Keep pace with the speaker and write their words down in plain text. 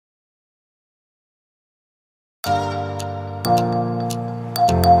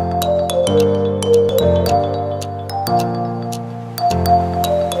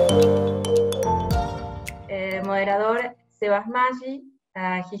Sebas Maggi.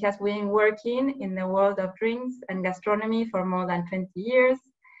 He has been working in the world of drinks and gastronomy for more than 20 years.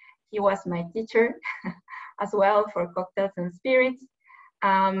 He was my teacher as well for cocktails and spirits,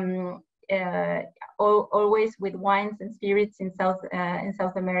 always with wines and spirits in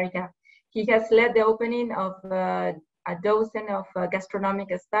South America. He has led the opening of a dozen of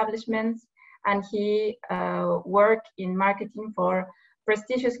gastronomic establishments, and he worked in marketing for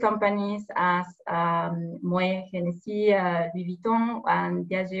prestigious companies as Moët Hennessy, Louis Vuitton, and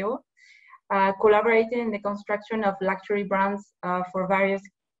Diageo, collaborating in the construction of luxury brands for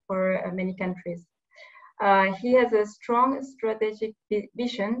many countries. He has a strong strategic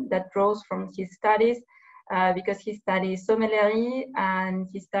vision that draws from his studies because he studies sommelier and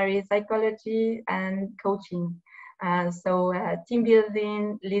he studies psychology and coaching. So team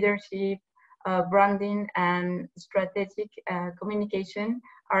building, leadership, branding, and strategic communication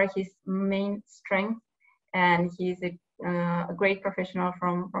are his main strengths. And he's a great professional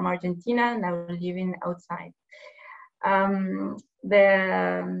from Argentina, now living outside.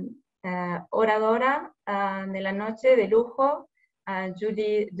 The oradora de la noche de lujo,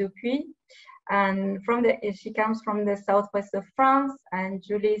 Julie Dupouy, and she comes from the southwest of France, and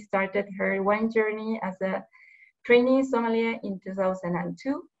Julie started her wine journey as a trainee sommelier in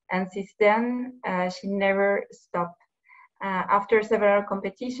 2002, and since then she never stopped. After several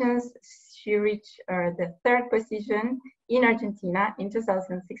competitions, she reached the third position in Argentina in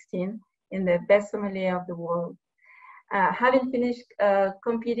 2016 in the best sommelier of the world. Having finished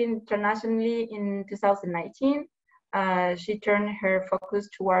competing internationally in 2019, she turned her focus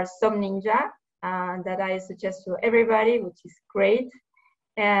towards Som Ninja, that I suggest to everybody, which is great.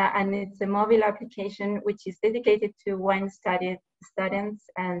 And it's a mobile application which is dedicated to wine students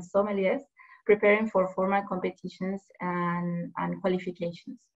and sommeliers preparing for formal competitions and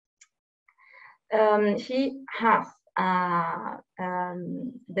qualifications. She has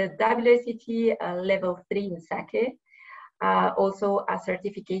the WSET level 3 in sake, also a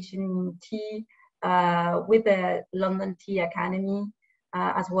certification in tea with the London Tea Academy,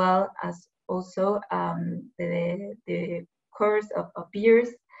 as well as also the course of beers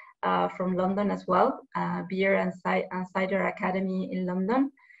from London as well, Beer and Cider Academy in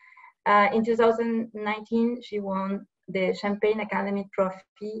London. In 2019, she won the Champagne Academy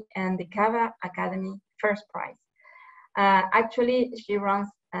Trophy and the Cava Academy First Prize. Actually, she runs,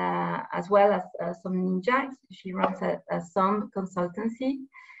 as well as Som Ninja, she runs a Som consultancy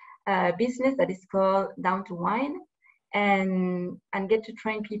business that is called Down to Wine, and get to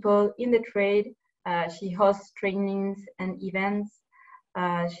train people in the trade. She hosts trainings and events.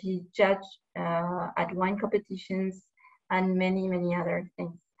 She judges at wine competitions and many other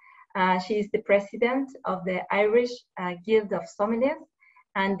things. She is the president of the Irish Guild of Sommeliers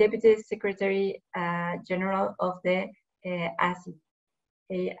and Deputy Secretary General of the ASI.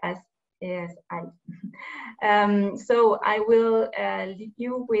 So I will leave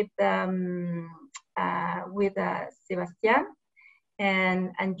you with Sebastian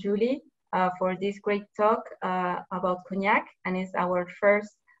and Julie for this great talk about cognac, and it's our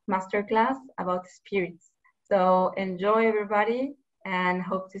first masterclass about spirits. So enjoy, everybody, and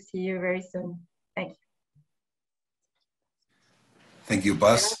hope to see you very soon. Thank you. Thank you,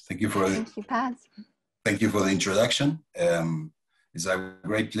 Paz. Thank you for the introduction. It's a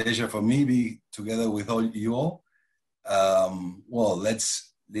great pleasure for me to be together with you all. Well,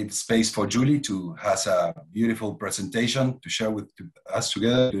 let's leave space for Julie to have a beautiful presentation to share with us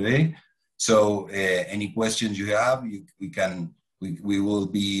together today. So any questions you have, we will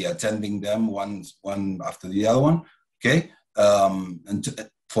be attending them one after the other one, okay?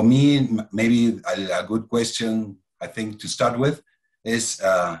 For me, maybe a good question, I think, to start with is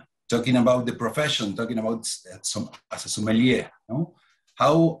talking about the profession, talking about as a sommelier, no?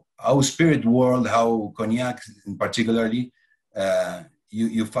 How spirit world, how cognac in particularly,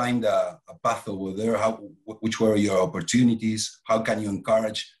 you find a path over there, which were your opportunities, how can you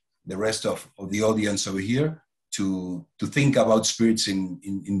encourage the rest of the audience over here to think about spirits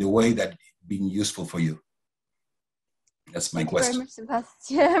in the way that been useful for you? That's my question. Thank you very much,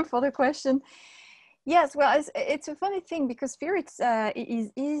 Sebastian, for the question. Yes, well, it's a funny thing because spirits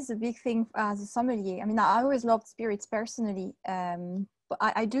is a big thing as a sommelier. I mean, I always loved spirits personally, but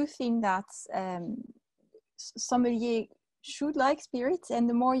I do think that sommelier should like spirits, and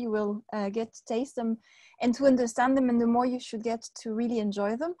the more you will get to taste them and to understand them, and the more you should get to really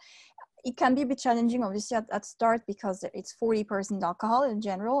enjoy them. It can be a bit challenging, obviously, at start, because it's 40% alcohol in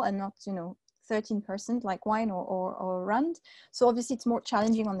general and not, 13% like wine or rand. So obviously it's more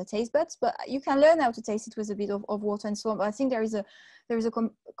challenging on the taste buds, but you can learn how to taste it with a bit of water and so on. But I think there is a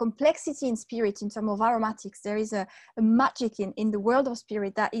complexity in spirit in terms of aromatics. There is a magic in the world of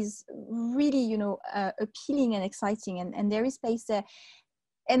spirit that is really, you know, appealing and exciting, and there is space there.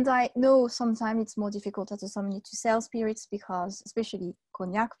 And I know sometimes it's more difficult as a sommelier to sell spirits because, especially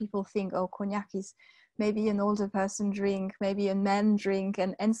cognac, people think, oh, cognac is maybe an older person drink, maybe a man drink,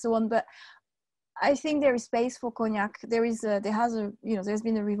 and so on. But I think there is space for cognac. There's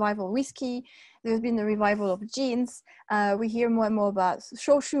been a revival of whiskey. There's been a revival of gins. We hear more and more about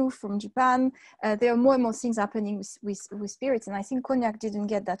shoshu from Japan. There are more and more things happening with spirits, and I think cognac didn't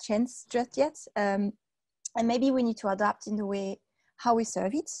get that chance just yet. And maybe we need to adapt in the way how we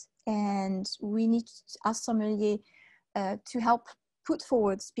serve it, and we need, as sommelier, to help put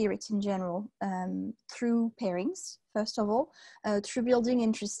forward spirits in general through pairings, first of all, through building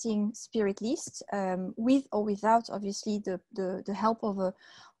interesting spirit lists, with or without, obviously, the help of a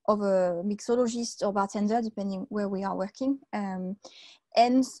mixologist or bartender, depending where we are working.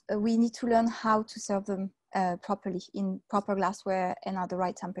 And we need to learn how to serve them properly in proper glassware and at the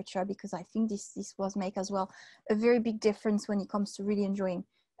right temperature, because I think this was make as well a very big difference when it comes to really enjoying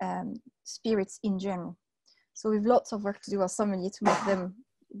spirits in general. So we've lots of work to do as sommelier to make them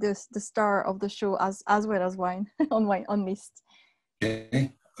the star of the show as well as wine on list.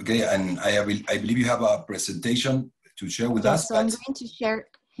 Okay, and I believe you have a presentation to share with us. So I'm going to share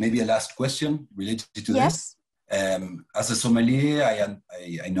maybe a last question related to this. As a sommelier,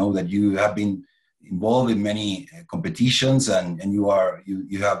 I know that you have been involved in many competitions, and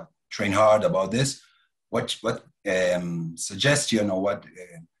you have trained hard about this. What suggestion or what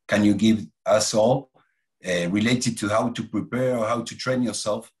can you give us all related to how to prepare or how to train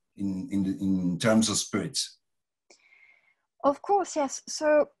yourself in terms of spirits? Of course, yes.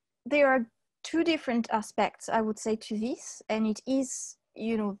 So there are two different aspects, I would say, to this, and it is,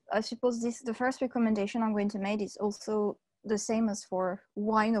 you know, I suppose the first recommendation I'm going to make is also the same as for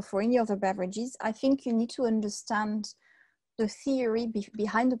wine or for any other beverages. I think you need to understand the theory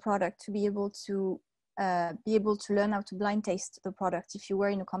behind the product to be able to learn how to blind taste the product. If you were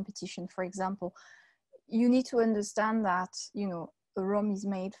in a competition, for example, you need to understand that, you know, a rum is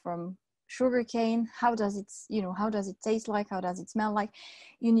made from sugarcane. How does it taste like? How does it smell like?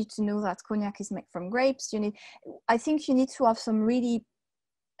 You need to know that cognac is made from grapes. I think you need to have some really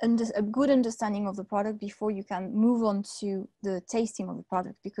a good understanding of the product before you can move on to the tasting of the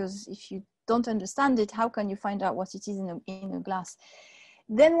product, because if you don't understand it, how can you find out what it is in a glass?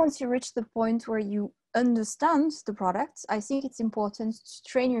 Then once you reach the point where you understand the product, I think it's important to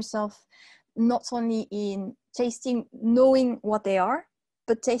train yourself not only in tasting, knowing what they are,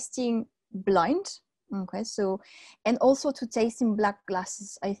 but tasting blind. Okay, so, and also to taste in black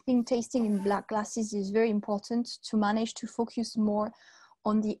glasses. I think tasting in black glasses is very important to manage to focus more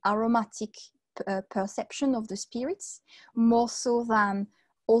on the aromatic perception of the spirits, more so than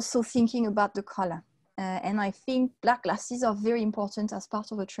also thinking about the color. And I think black glasses are very important as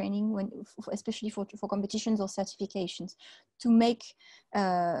part of a training, especially for competitions or certifications, to make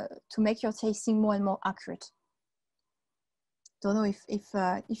your tasting more and more accurate. Don't know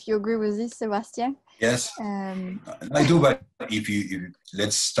if you agree with this, Sébastien? Yes, I do. But if you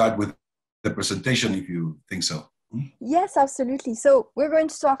let's start with the presentation, if you think so. Yes, absolutely. So we're going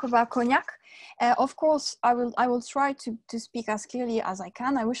to talk about cognac. Of course, I will try to speak as clearly as I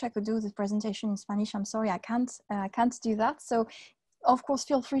can. I wish I could do the presentation in Spanish. I'm sorry, I can't do that. So, of course,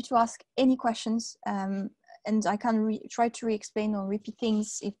 feel free to ask any questions, and I can try to re-explain or repeat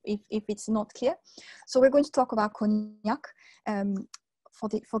things if it's not clear. So we're going to talk about cognac for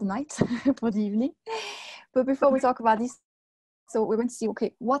the night, for the evening. But before we talk about this, so we're going to see,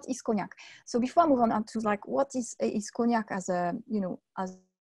 okay, what is cognac? So before I move on to like, what is cognac as as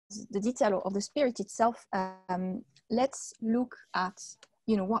the detail of the spirit itself, let's look at,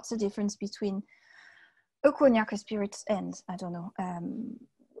 what's the difference between a cognac, a spirit, and I don't know,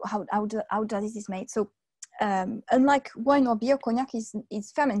 how does it is made. So unlike wine or beer, cognac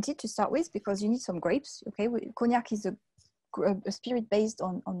is fermented to start with, because you need some grapes. Okay, cognac is a spirit based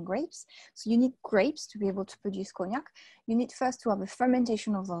on grapes, so you need grapes to be able to produce cognac. You need first to have a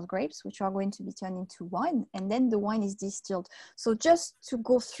fermentation of those grapes, which are going to be turned into wine, and then the wine is distilled. So just to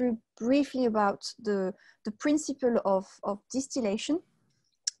go through briefly about the principle of distillation.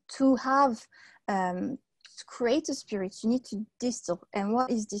 To have to create a spirit, you need to distill. And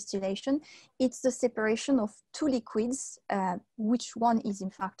what is distillation? It's the separation of two liquids, which one is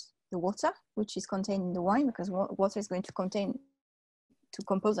in fact the water, which is contained in the wine, because water is going to contain to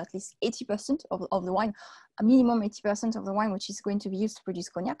compose at least 80% of the wine, a minimum 80% of the wine, which is going to be used to produce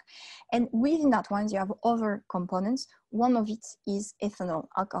cognac. And within that wine, you have other components. One of it is ethanol,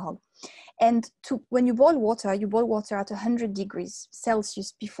 alcohol. And when you boil water at 100 degrees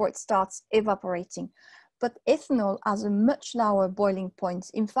Celsius before it starts evaporating. But ethanol has a much lower boiling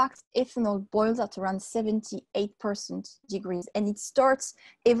point. In fact, ethanol boils at around 78% degrees, and it starts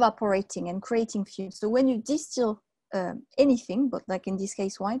evaporating and creating fumes. So when you distill anything, but like in this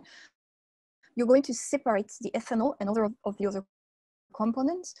case wine, you're going to separate the ethanol and other of the other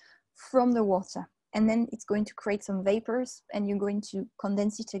components from the water. And then it's going to create some vapors, and you're going to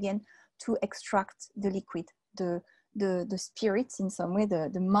condense it again to extract the liquid, the spirits in some way, the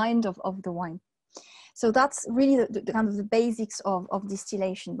mind of the wine. So that's really the kind of the basics of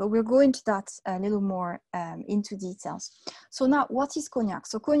distillation, but we'll go into that a little more into details. So now, what is cognac?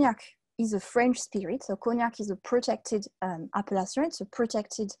 So cognac is a French spirit. So cognac is a protected appellation. It's a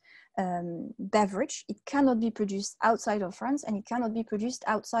protected beverage. It cannot be produced outside of France, and it cannot be produced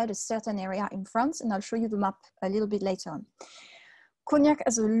outside a certain area in France. And I'll show you the map a little bit later on. Cognac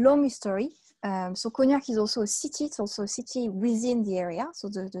has a long history. So Cognac is also a city. It's also a city within the area. So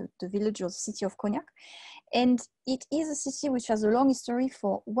the village or city of Cognac. And it is a city which has a long history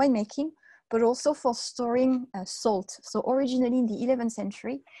for winemaking, but also for storing salt. So originally in the 11th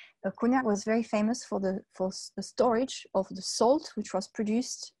century, Cognac was very famous for the storage of the salt, which was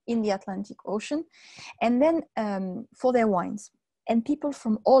produced in the Atlantic Ocean, and then for their wines. And people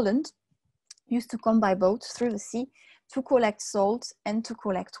from Holland used to come by boat through the sea to collect salt and to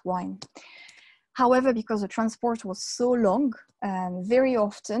collect wine. However, because the transport was so long, very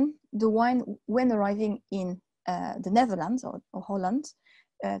often the wine, when arriving in the Netherlands or Holland,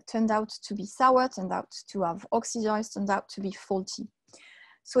 turned out to be sour, turned out to have oxidized, turned out to be faulty.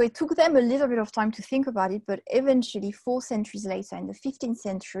 So it took them a little bit of time to think about it, but eventually 4 centuries later, in the 15th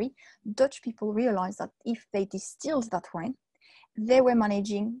century, Dutch people realized that if they distilled that wine, they were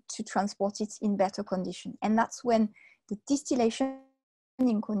managing to transport it in better condition. And that's when the distillation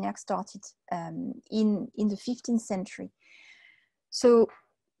in cognac started in the 15th century. So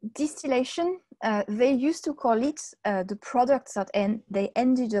distillation, they used to call it the products that they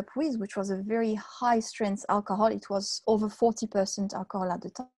ended up with, which was a very high strength alcohol. It was over 40% alcohol at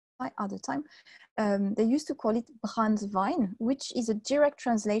the time. They used to call it brandewijn, which is a direct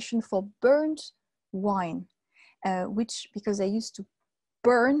translation for burned wine, which because they used to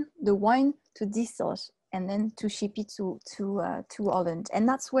burn the wine to distill it and then to ship it to Holland. And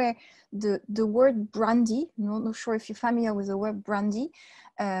that's where the word brandy, not sure if you're familiar with the word brandy,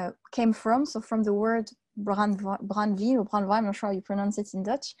 came from. So from the word brandewijn or brandewijn, I'm not sure how you pronounce it in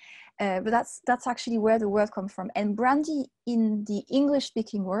Dutch, but that's actually where the word comes from. And brandy in the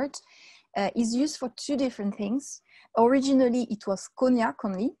English-speaking word is used for 2 different things. Originally, it was cognac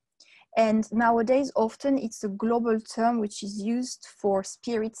only. And nowadays, often it's a global term which is used for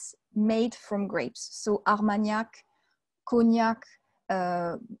spirits made from grapes. So Armagnac, Cognac,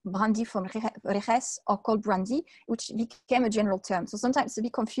 brandy from Jerez are called brandy, which became a general term. So sometimes it's a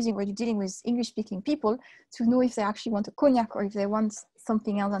bit confusing when you're dealing with English-speaking people to know if they actually want a cognac or if they want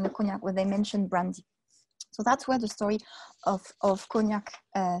something else than a cognac when they mention brandy. So that's where the story of cognac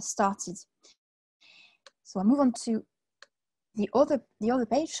started. So I move on to the other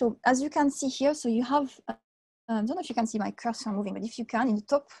page. So as you can see here, so you have, I don't know if you can see my cursor moving, but if you can, in the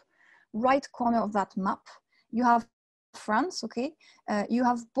top right corner of that map, you have France, okay? You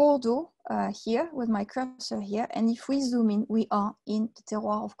have Bordeaux here with my cursor here. And if we zoom in, we are in the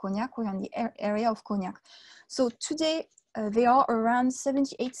terroir of Cognac, we're in the area of Cognac. So today, there are around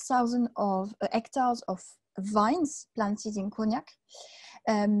 78,000 hectares of vines planted in Cognac.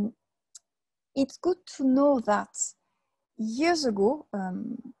 It's good to know that years ago,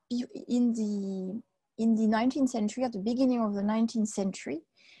 in the 19th century, at the beginning of the 19th century,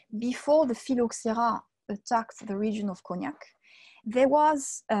 before the phylloxera attacked the region of Cognac, there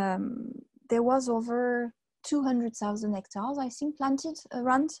was over 200,000 hectares, I think, planted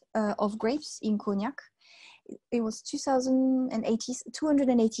around of grapes in Cognac. It was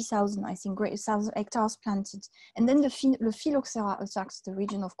 280,000, I think, hectares planted. And then the phylloxera attacked the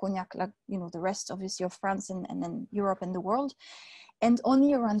region of Cognac, like, the rest, obviously, of France and then Europe and the world. And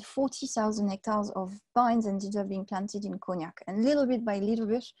only around 40,000 hectares of vines ended up being planted in Cognac. And little bit by little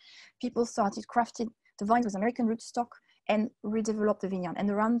bit, people started crafting the vines with American rootstock and redeveloped the vineyard. And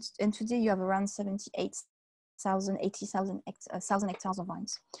today you have around 78,000, 80,000 hectares of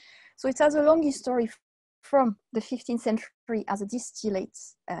vines. So it has a long history from the 15th century as a distillate,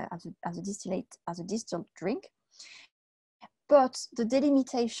 as a distilled drink. But the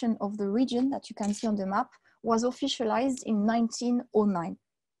delimitation of the region that you can see on the map was officialized in 1909.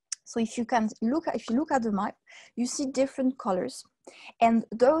 So if you look at the map, you see different colors, and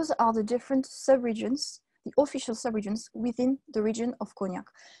those are the different subregions, the official subregions within the region of Cognac.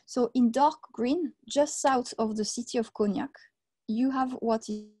 So in dark green, just south of the city of Cognac, you have what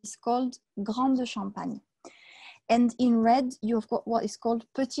is called Grande Champagne. And in red, you've got what is called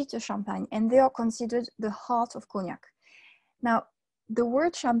Petite Champagne, and they are considered the heart of Cognac. Now, the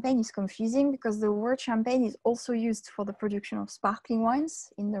word champagne is confusing because the word champagne is also used for the production of sparkling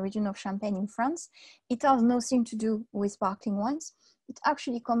wines in the region of Champagne in France. It has nothing to do with sparkling wines. It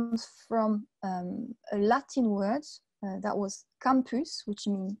actually comes from a Latin word that was campus, which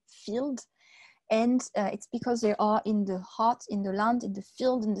means field. And it's because they are in the heart, in the land, in the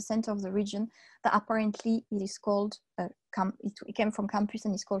field, in the center of the region, that apparently it is called, it came from campus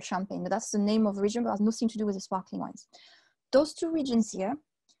and it's called Champagne. But that's the name of the region, but has nothing to do with the sparkling wines. Those two regions here,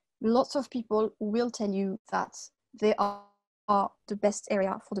 lots of people will tell you that they are the best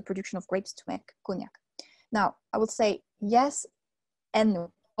area for the production of grapes to make Cognac. Now, I would say yes and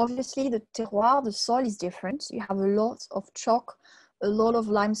no. Obviously, the terroir, the soil is different. You have a lot of chalk, a lot of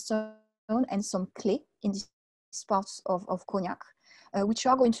limestone, and some clay in these parts of Cognac, which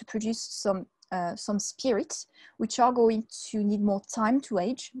are going to produce some spirits, which are going to need more time to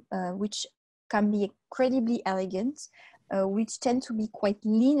age, which can be incredibly elegant, which tend to be quite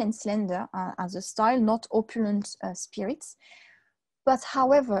lean and slender as a style, not opulent spirits. But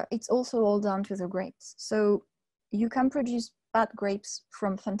however, it's also all down to the grapes. So you can produce bad grapes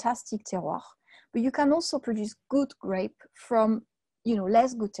from fantastic terroir, but you can also produce good grape from, you know,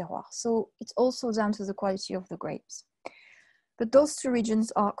 less good terroir. So it's also down to the quality of the grapes. But those two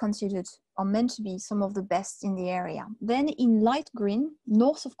regions are meant to be some of the best in the area. Then in light green,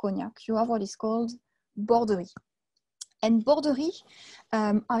 north of Cognac, you have what is called Borderie. And Borderie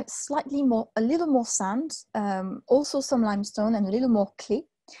are a little more sand, also some limestone and a little more clay.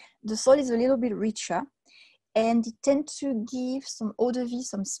 The soil is a little bit richer, and it tends to give some eau de vie,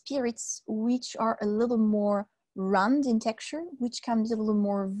 some spirits, which are a little more round in texture, which can be a little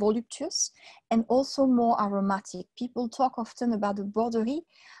more voluptuous and also more aromatic. People talk often about the Borderie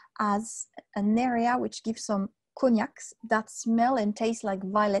as an area which gives some cognacs that smell and taste like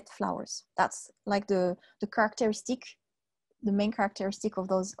violet flowers. That's like the main characteristic of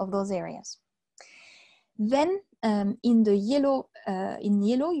those areas. Then in yellow,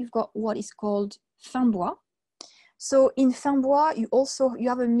 you've got what is called fin bois. So in fin bois, you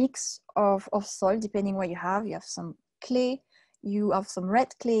have a mix of soil depending where you have. You have some clay, you have some red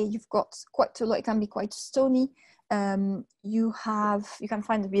clay. You've got quite a lot. It can be quite stony. You can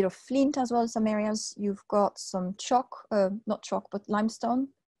find a bit of flint as well in some areas. You've got some chalk, not chalk, but limestone.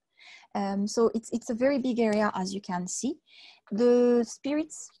 So it's a very big area, as you can see. The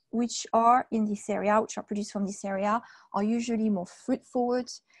spirits which are in this area, which are produced from this area, are usually more fruit forward.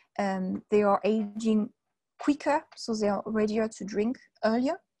 They are aging quicker, so they are readier to drink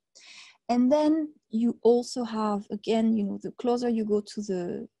earlier. And then you also have, again, you know, the closer you go to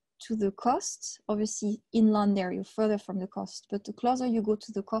the coast, obviously inland there, you're further from the coast, but the closer you go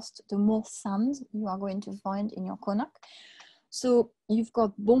to the coast, the more sand you are going to find in your Cognac. So you've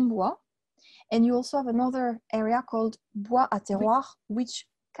got Bon Bois, and you also have another area called Bois à terroir, which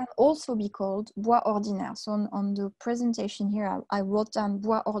can also be called Bois ordinaire. So on the presentation here, I wrote down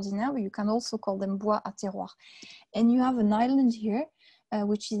Bois ordinaire, but you can also call them Bois à terroir. And you have an island here,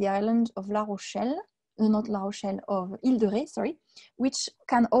 which is the island of La Rochelle, not La Rochelle, of Ile de Ré, sorry, which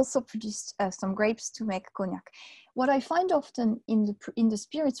can also produce some grapes to make Cognac. What I find often in the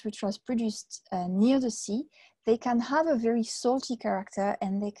spirits which was produced near the sea, they can have a very salty character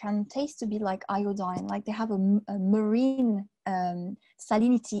and they can taste a bit like iodine, like they have a marine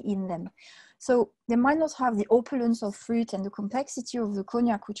salinity in them. So they might not have the opulence of fruit and the complexity of the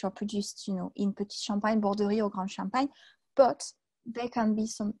Cognac which are produced, you know, in Petit Champagne, Borderie or Grand Champagne, but there can be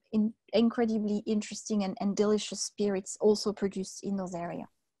some incredibly interesting and delicious spirits also produced in those areas.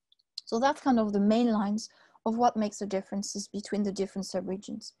 So that's kind of the main lines of what makes the differences between the different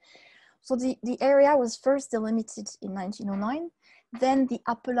subregions. So the area was first delimited in 1909. Then the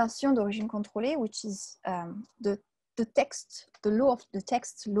appellation d'origine contrôlée, which is the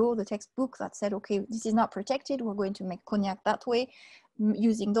textbook that said, okay, this is not protected, we're going to make Cognac that way,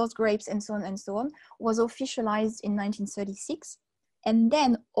 using those grapes and so on, was officialized in 1936. And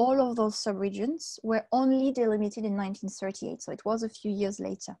then all of those subregions were only delimited in 1938. So it was a few years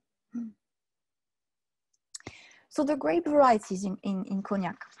later. So the grape varieties in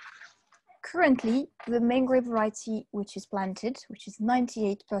Cognac. Currently, the main grape variety which is planted, which is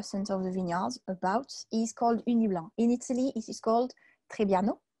 98% of the vineyards about, is called Uni Blanc. In Italy, it is called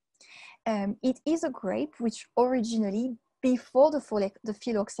Trebbiano. It is a grape which originally, before the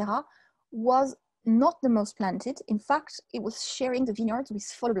phylloxera, was not the most planted. In fact, it was sharing the vineyards with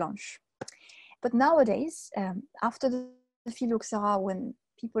Folle Blanche. But nowadays, after the phylloxera, when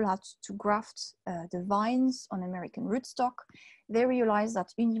people had to graft the vines on American rootstock, they realized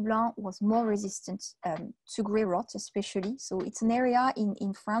that Uni Blanc was more resistant to grey rot, especially. So it's an area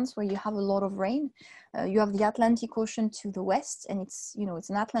in France where you have a lot of rain. You have the Atlantic Ocean to the west, and it's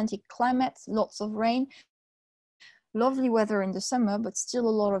an Atlantic climate, lots of rain, lovely weather in the summer, but still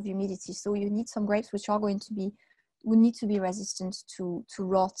a lot of humidity. So you need some grapes which are will need to be resistant to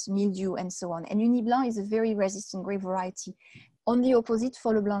rot, mildew, and so on. And Uni Blanc is a very resistant grape variety. On the opposite,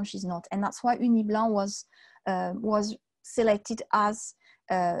 Folle Blanche is not. And that's why Uni Blanc was selected as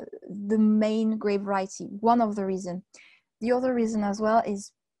the main grape variety, one of the reasons. The other reason as well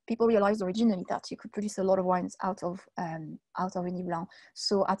is people realized originally that you could produce a lot of wines out of Uni Blanc.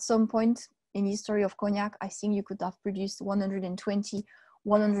 So at some point in the history of Cognac, I think you could have produced 120,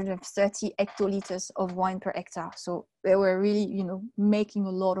 130 hectoliters of wine per hectare. So they were really, making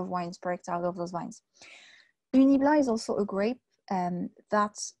a lot of wines per hectare out of those vines. Uni Blanc is also a grape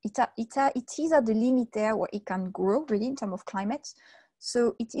that it is at the limit there where it can grow really in terms of climate.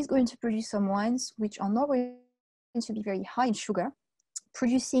 So it is going to produce some wines which are not going to be very high in sugar,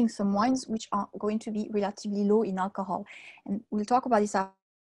 producing some wines which are going to be relatively low in alcohol. And we'll talk about this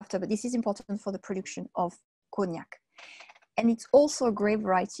after, but this is important for the production of Cognac. And it's also a grape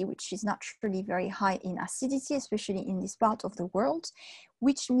variety which is naturally very high in acidity, especially in this part of the world,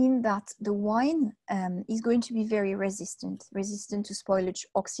 which means that the wine is going to be very resistant to spoilage,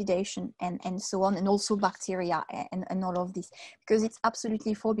 oxidation, and so on, and also bacteria and all of this, because it's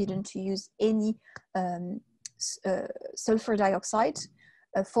absolutely forbidden to use any sulfur dioxide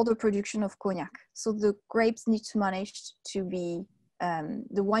for the production of Cognac. So the grapes need to manage to be,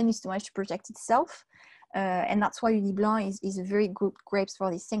 the wine needs to manage to protect itself. And that's why Uni Blanc is a very good grape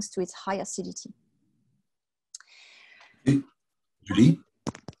for this, thanks to its high acidity. Okay. Julie?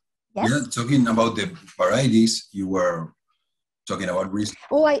 Yes? Yeah, talking about the varieties, you were talking about recent.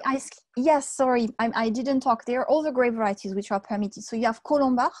 Oh, yes, sorry, I didn't talk. There are all the grape varieties which are permitted. So you have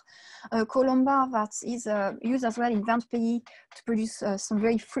Colombard, Colombard that is used as well in Vin-de-Pays to produce some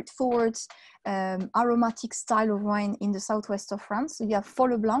very fruit-forward, aromatic style of wine in the southwest of France. So you have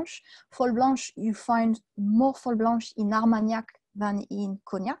Folle Blanche. Folle Blanche, you find more Folle Blanche in Armagnac than in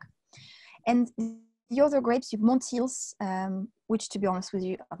Cognac. And the other grapes, you have Montils, which, to be honest with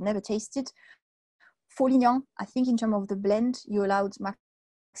you, I've never tasted. Folignan, I think in terms of the blend, you allowed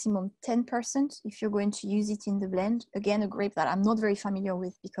maximum 10% if you're going to use it in the blend. Again, a grape that I'm not very familiar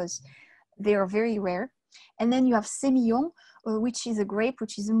with because they are very rare. And then you have Sémillon, which is a grape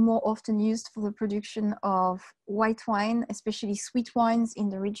which is more often used for the production of white wine, especially sweet wines in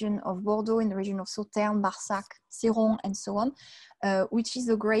the region of Bordeaux, in the region of Sauternes, Barsac, Séron, and so on, which is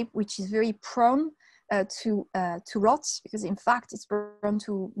a grape which is very prone to rot, because in fact it's prone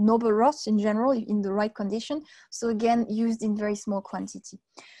to noble rot in general in the right condition. So again, used in very small quantity.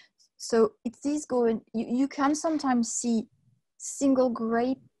 So it is going, you can sometimes see single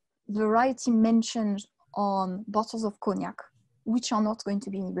grape variety mentioned on bottles of Cognac, which are not going to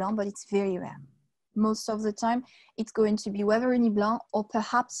be Uni Blanc, but it's very rare. Most of the time, it's going to be whether Uni Blanc or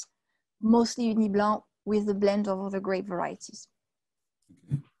perhaps mostly Uni Blanc with a blend of other grape varieties.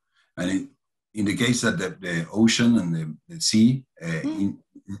 Okay. And in the case that the ocean and the sea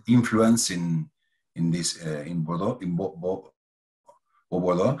influence in this in Bordeaux,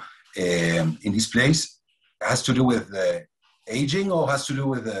 Bordeaux, in this place, has to do with the aging or has to do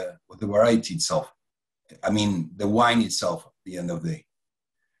with the variety itself? I mean, the wine itself. At the end of the day,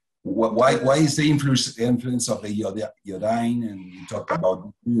 why is the influence of the iodine? And you talked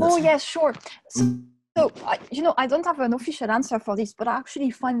about. Oh yeah, sure. So, I don't have an official answer for this, but I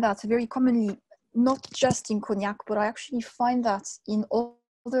actually find that very commonly, not just in Cognac, but I actually find that in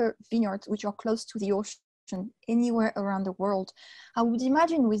other vineyards which are close to the ocean, anywhere around the world. I would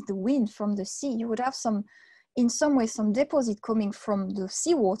imagine with the wind from the sea, you would have in some way, some deposit coming from the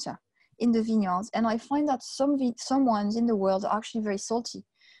seawater in the vineyards. And I find that some wines in the world are actually very salty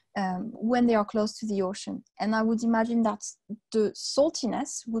when they are close to the ocean. And I would imagine that the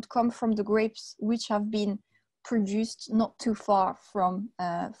saltiness would come from the grapes which have been produced not too far from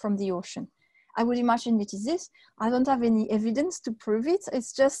the ocean. I would imagine it is this. I don't have any evidence to prove it.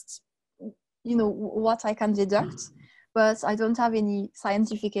 It's just, what I can deduct, but I don't have any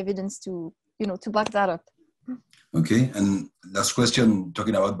scientific evidence to back that up. Okay, and last question,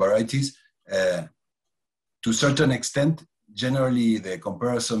 talking about varieties, to a certain extent, generally the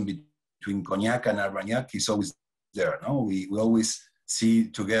comparison between Cognac and Armagnac is always there, no? We always see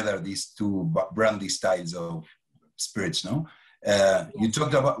together these two brandy styles of spirits, no? You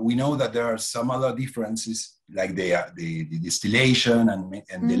talked about, we know that there are some other differences, like the distillation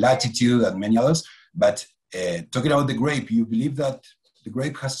and the latitude and many others, but talking about the grape, you believe that the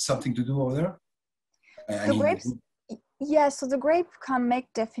grape has something to do over there? The grapes, yeah, so the grape can make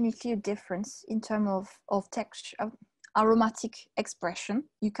definitely a difference in terms of texture, of aromatic expression.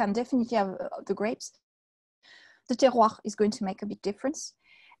 You can definitely have the grapes. The terroir is going to make a big difference.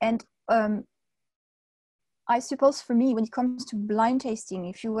 And I suppose for me, when it comes to blind tasting,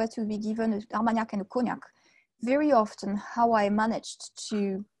 if you were to be given an Armagnac and a Cognac, very often how I managed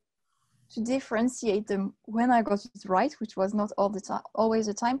to differentiate them when I got it right, which was not all the time, always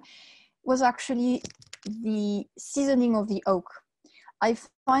the time, was actually the seasoning of the oak. I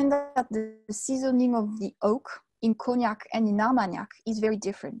find that the seasoning of the oak in Cognac and in Armagnac is very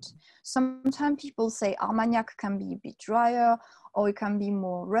different. Sometimes people say Armagnac can be a bit drier or it can be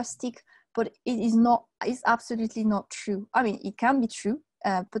more rustic, but it is not, it's absolutely not true. I mean, it can be true,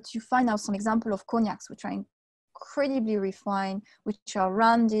 but you find out some example of Cognacs which are incredibly refined, which are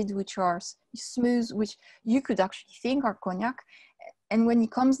rounded, which are smooth, which you could actually think are Cognac. And when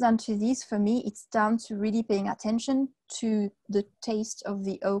it comes down to this, for me, it's down to really paying attention to the taste of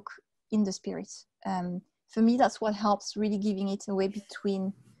the oak in the spirits. For me, that's what helps really giving it away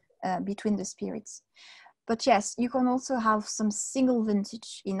between the spirits. But yes, you can also have some single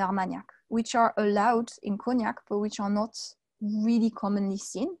vintage in Armagnac, which are allowed in Cognac, but which are not really commonly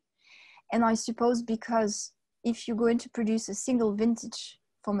seen. And I suppose because if you're going to produce a single vintage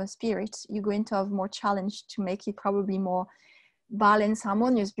from a spirit, you're going to have more challenge to make it probably more balanced,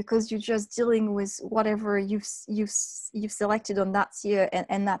 harmonious, because you're just dealing with whatever you've selected on that year,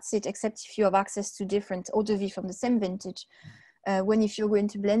 and that's it, except if you have access to different eau de vie from the same vintage. When if you're going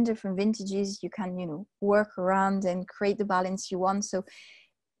to blend different vintages, you can, you know, work around and create the balance you want. So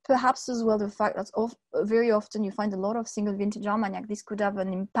perhaps as well the fact that very often you find a lot of single vintage Armagnac, this could have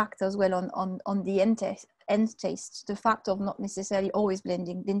an impact as well on the end taste, the fact of not necessarily always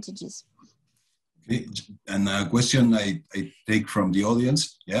blending vintages. Okay, and a question I take from the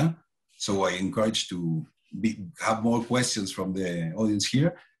audience, yeah? So I encourage to have more questions from the audience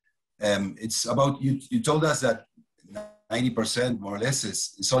here. It's about, you told us that 90% more or less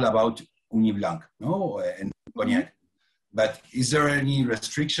is all about Ugni Blanc, no? And Cognac. Mm-hmm. But is there any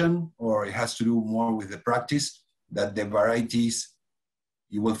restriction, or it has to do more with the practice, that the varieties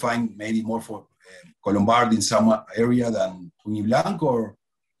you will find maybe more for Colombard in some area than Ugni Blanc, or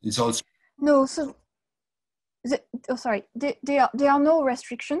it's also? No, so there are no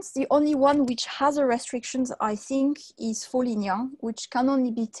restrictions. The only one which has a restrictions, I think, is Folignan, which can only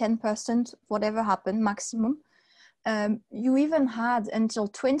be 10%, whatever happened, maximum. You even had, until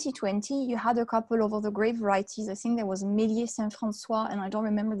 2020, you had a couple of other grape varieties. I think there was Méliès Saint-François, and I don't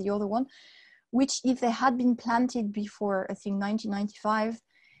remember the other one, which if they had been planted before, I think, 1995,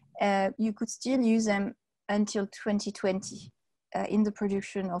 you could still use them until 2020 in the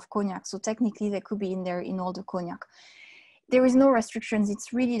production of Cognac. So technically they could be in there in all the Cognac. There is no restrictions.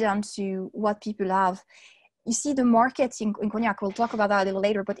 It's really down to what people have. You see the market in Cognac, we'll talk about that a little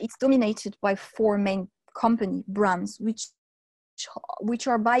later, but it's dominated by 4 main company brands which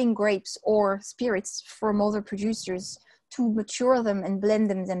are buying grapes or spirits from other producers to mature them and blend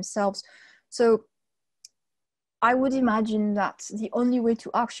them themselves. So I would imagine that the only way to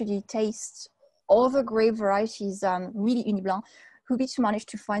actually taste other grape varieties than really Ugni Blanc would be to manage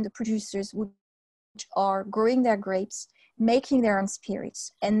to find the producers which are growing their grapes, making their own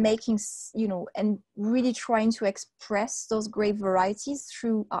spirits, and making, you know, and really trying to express those grape varieties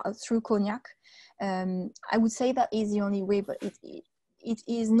through Cognac. I would say that is the only way, but it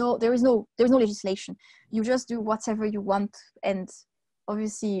is no, there is no legislation. You just do whatever you want, and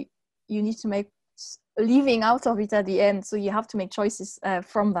obviously you need to make a living out of it at the end. So you have to make choices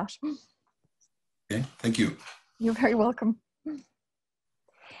from that. Okay, thank you. You're very welcome.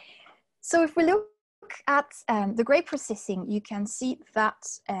 So if we look at the grape processing, you can see that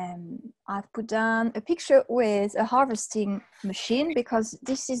I've put down a picture with a harvesting machine, because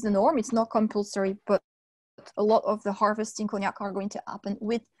this is the norm. It's not compulsory, but a lot of the harvesting Cognac are going to happen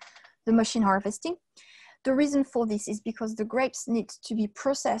with the machine harvesting. The reason for this is because the grapes need to be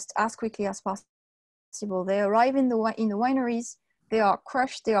processed as quickly as possible. They arrive in the wineries, they are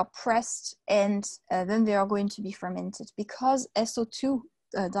crushed, they are pressed, and then they are going to be fermented. Because SO2,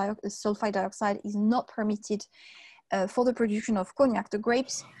 sulfide dioxide, is not permitted for the production of Cognac, the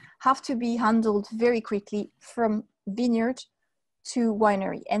grapes have to be handled very quickly from vineyard to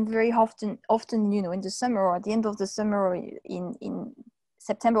winery. And very often, you know, in the summer or at the end of the summer, or in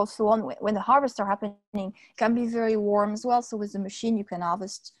September or so on, when the harvests are happening, it can be very warm as well. So with the machine, you can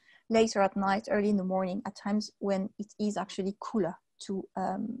harvest later at night, early in the morning, at times when it is actually cooler to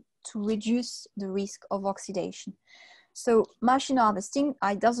reduce the risk of oxidation. So machine harvesting,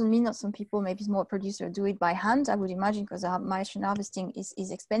 it doesn't mean that some people, maybe small producers, do it by hand, I would imagine, because machine harvesting is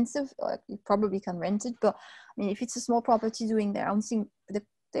expensive. You probably can rent it, but I mean, if it's a small property doing their own thing,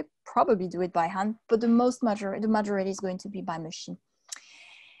 they probably do it by hand, but the majority is going to be by machine.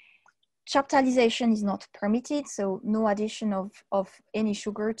 Chaptalization is not permitted, so no addition of any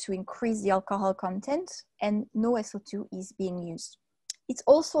sugar to increase the alcohol content, and no SO2 is being used. It's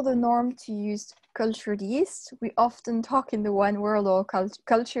also the norm to use cultured yeast. We often talk in the wine world or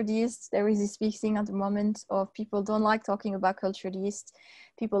cultured yeast. There is this big thing at the moment of people don't like talking about cultured yeast.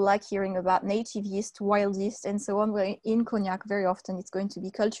 People like hearing about native yeast, wild yeast, and so on. Where in Cognac, very often it's going to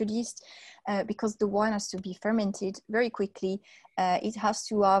be cultured yeast because the wine has to be fermented very quickly. It has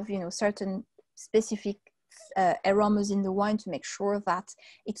to have, certain specific aromas in the wine to make sure that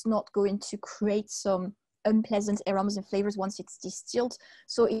it's not going to create some unpleasant aromas and flavors once it's distilled.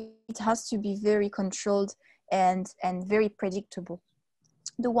 So it has to be very controlled and very predictable.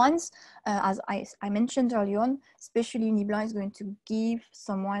 The wines, as I mentioned earlier on, especially Nibelin is going to give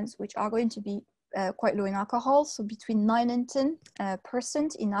some wines which are going to be quite low in alcohol, so between 9 and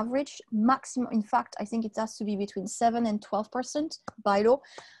 10% in average. Maximum, in fact, I think it has to be between 7 and 12% by law,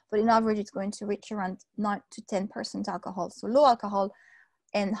 but in average it's going to reach around 9 to 10% alcohol, so low alcohol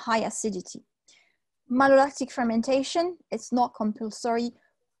and high acidity. Malolactic fermentation, it's not compulsory,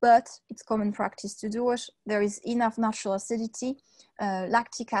 but it's common practice to do it. There is enough natural acidity.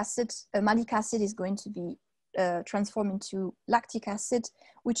 Lactic acid, malic acid is going to be transformed into lactic acid,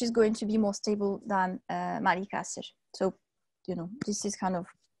 which is going to be more stable than malic acid. So, this is kind of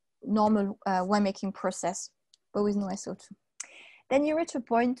normal winemaking process, but with no SO2. Then you reach a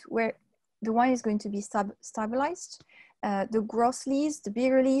point where the wine is going to be stabilized. The gross lees, the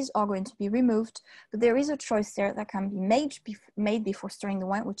bigger lees are going to be removed, but there is a choice there that can be made before stirring the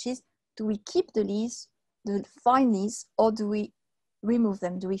wine, which is, do we keep the lees, the fine lees, or do we remove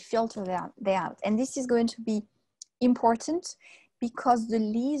them? Do we filter them out? And this is going to be important because the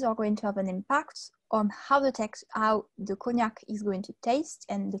lees are going to have an impact on how the cognac is going to taste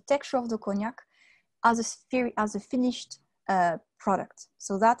and the texture of the cognac as a finished product.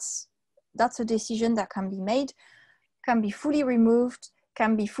 So that's a decision that can be made. Can be fully removed,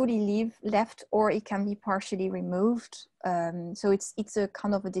 can be fully left, or it can be partially removed. So it's a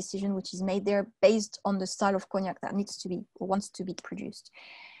kind of a decision which is made there based on the style of cognac that needs to be or wants to be produced.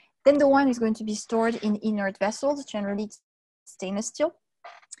 Then the wine is going to be stored in inert vessels, generally stainless steel,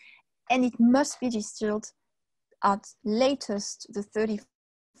 and it must be distilled at latest the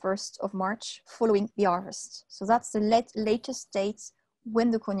 31st of March following the harvest. So that's the latest date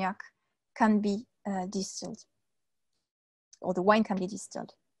when the cognac can be distilled, or the wine can be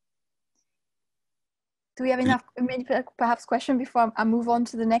distilled. Do we have enough, maybe perhaps question before I move on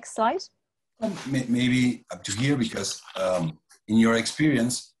to the next slide? Maybe up to here, because in your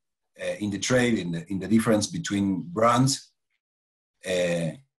experience in the trade, in the difference between brands,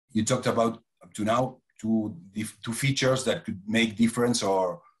 you talked about up to now two features that could make difference,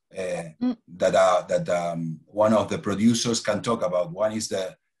 or that one of the producers can talk about. One is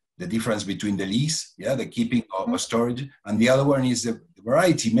the difference between the lease, the keeping or storage, and the other one is the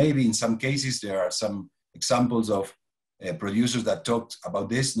variety. Maybe in some cases there are some examples of producers that talked about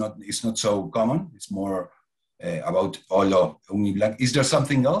this. It's not so common. It's more about all of Ugni Blanc. Is there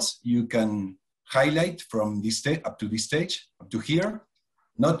something else you can highlight from this stage up to this stage, up to here?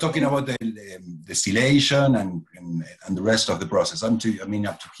 Not talking about the distillation and the rest of the process. Up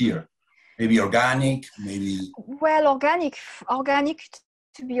to here. Maybe organic, maybe. Well, organic.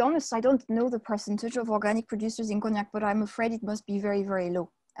 To be honest, I don't know the percentage of organic producers in Cognac, but I'm afraid it must be very, very low.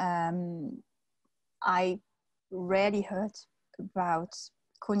 I rarely heard about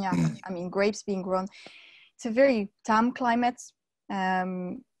Cognac. Grapes being grown. It's a very damp climate.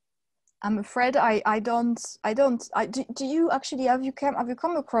 I'm afraid I don't. Do you actually have you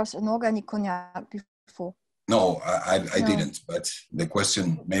come across an organic Cognac before? No, I didn't. But the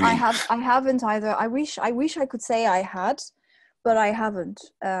question maybe I haven't either. I wish I could say I had, but I haven't.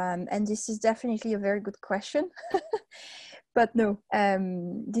 And this is definitely a very good question. But no,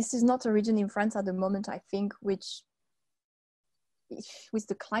 this is not a region in France at the moment, I think, which with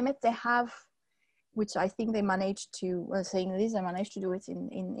the climate they have, which I think they managed to, saying this, they managed to do it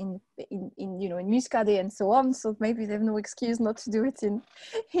in Muscadet and so on. So maybe they have no excuse not to do it in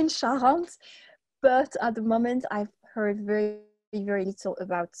Charente. But at the moment, I've heard very, very little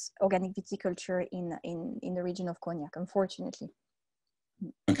about organic viticulture in the region of Cognac, unfortunately.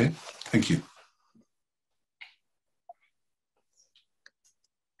 Okay, thank you.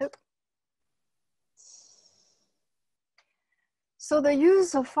 So the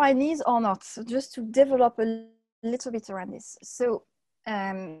use of fine lees or not, so just to develop a little bit around this. So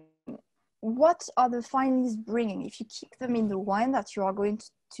what are the fine lees bringing? If you keep them in the wine that you are going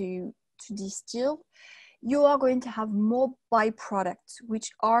to distill, you are going to have more byproducts which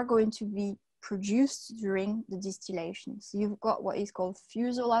are going to be produced during the distillation. So you've got what is called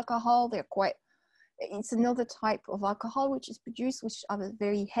fusel alcohol. It's another type of alcohol which is produced, which have a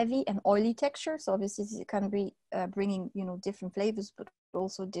very heavy and oily texture. So obviously it can be bringing, you know, different flavors, but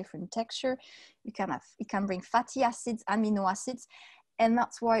also different texture. It can bring fatty acids, amino acids. And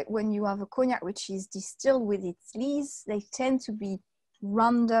that's why when you have a cognac which is distilled with its lees, they tend to be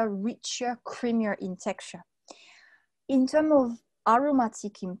rounder, richer, creamier in texture. In terms of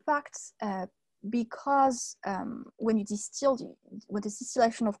aromatic impacts, because when you distill, with the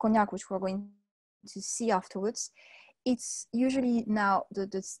distillation of cognac, which we're going to see afterwards, it's usually now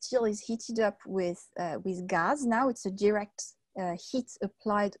the still is heated up with gas. Now it's a direct heat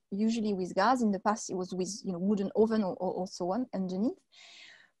applied, usually with gas. In the past, it was with, you know, wooden oven or so on underneath.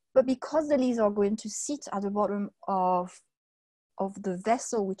 But because the lees are going to sit at the bottom of the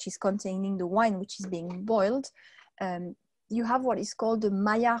vessel which is containing the wine which is being boiled, you have what is called the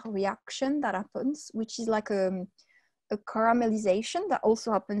Maillard reaction that happens, which is like a caramelization that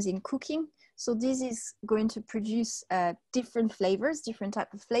also happens in cooking. So this is going to produce different flavors, different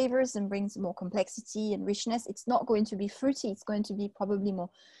type of flavors, and brings more complexity and richness. It's not going to be fruity. It's going to be probably more,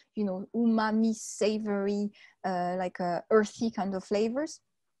 you know, umami, savory, like earthy kind of flavors.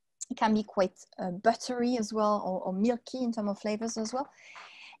 It can be quite buttery as well, or milky in terms of flavors as well.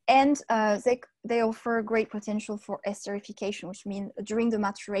 And they offer great potential for esterification, which means during the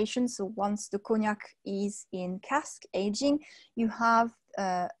maturation, so once the cognac is in cask aging, you have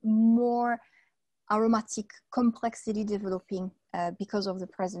more aromatic complexity developing because of the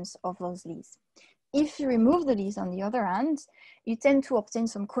presence of those lees. If you remove the lees, on the other hand, you tend to obtain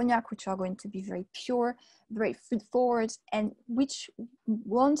some cognac which are going to be very pure, very fruit forward, and which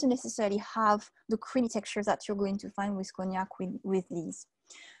won't necessarily have the creamy texture that you're going to find with cognac with lees.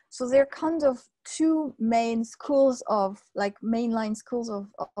 So there are kind of two main schools of, like, mainline schools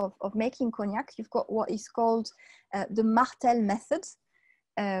of making cognac. You've got what is called the Martel method,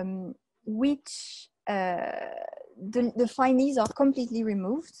 which the fine lees are completely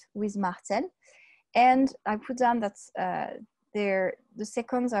removed with Martel. And I put down that the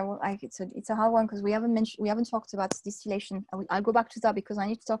seconds. It's a hard one because we haven't talked about distillation. I'll go back to that because I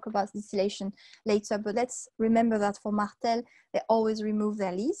need to talk about distillation later. But let's remember that for Martel, they always remove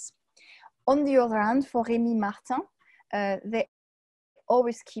their lees. On the other hand, for Rémy Martin, they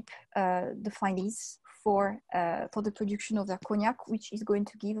always keep the fine lees for the production of their cognac, which is going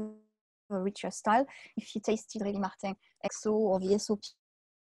to give a richer style. If you tasted Rémy Martin XO or the SOP,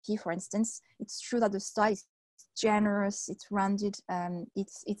 for instance, it's true that the style is generous, it's rounded,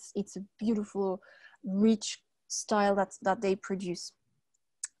 it's a beautiful, rich style that they produce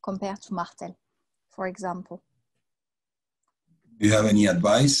compared to Martel, for example. Do you have any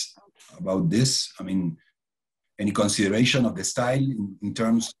advice about this? I mean, any consideration of the style in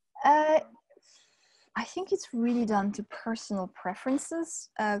terms? I think it's really down to personal preferences.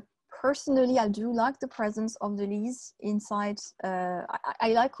 Personally, I do like the presence of the lees inside.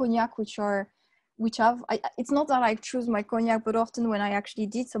 I like cognac which have, it's not that I choose my cognac, but often when I actually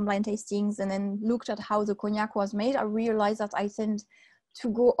did some blind tastings and then looked at how the cognac was made, I realized that I tend to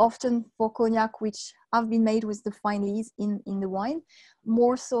go often for cognac which have been made with the fine lees in the wine,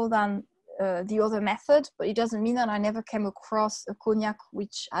 more so than the other method. But it doesn't mean that I never came across a cognac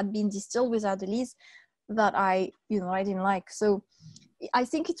which had been distilled without the lees that I didn't like. So I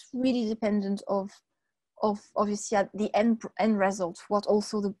think it's really dependent of obviously at the end result, what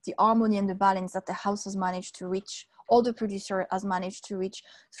also the harmony and the balance that the house has managed to reach, or the producer has managed to reach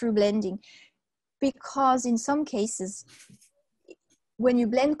through blending. Because in some cases, when you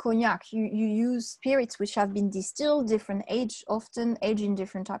blend cognac, you use spirits which have been distilled, different age, often aged in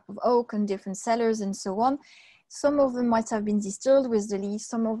different type of oak and different cellars and so on. Some of them might have been distilled with the lees,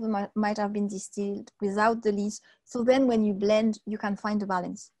 some of them might have been distilled without the lees. So then when you blend, you can find the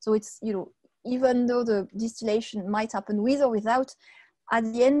balance. So it's, even though the distillation might happen with or without, at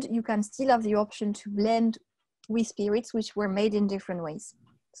the end, you can still have the option to blend with spirits which were made in different ways.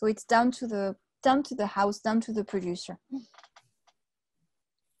 So it's down to the house, down to the producer.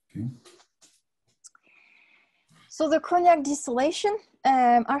 Okay. So the cognac distillation,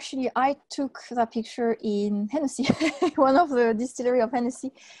 actually I took that picture in Hennessy, one of the distillery of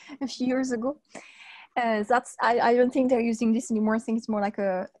Hennessy a few years ago. I don't think they're using this anymore. I think it's more like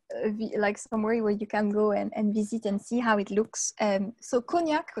like somewhere where you can go and visit and see how it looks. So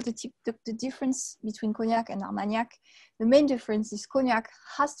Cognac, the difference between Cognac and Armagnac, the main difference is Cognac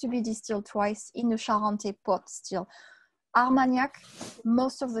has to be distilled twice in the Charente pot still. Armagnac,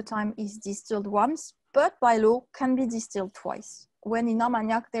 most of the time, is distilled once, but by law can be distilled twice. When in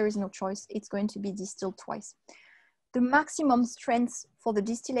Armagnac, there is no choice. It's going to be distilled twice. The maximum strength for the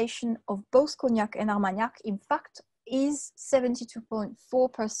distillation of both Cognac and Armagnac, in fact, is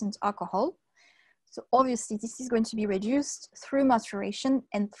 72.4% alcohol. So obviously, this is going to be reduced through maturation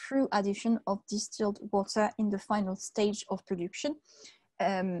and through addition of distilled water in the final stage of production.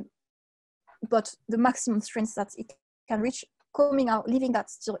 But the maximum strength that it can reach, coming out, leaving that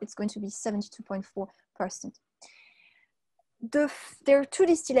still, it's going to be 72.4%. There are two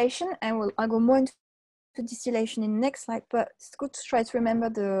distillation, and I'll go more into distillation in the next slide, but it's good to try to remember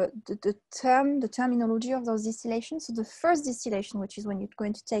the terminology of those distillations. So the first distillation, which is when you're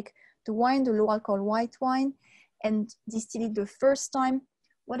going to take the wine, the low alcohol white wine, and distill it the first time,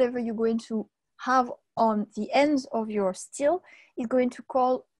 whatever you're going to have on the end of your still is going to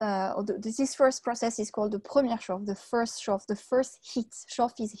call, this first process is called the première chauffe, the first chauffe, the first heat.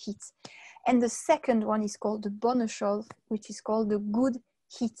 Chauffe is heat. And the second one is called the bonne chauffe, which is called the good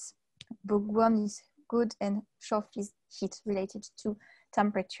heat. Bonne is good and chauffe is heat related to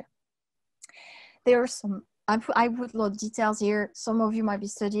temperature. There are some, I put a lot of details here. Some of you might be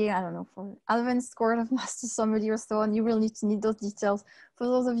studying, I don't know, for advanced course of master sommelier or so on. You will need those details. For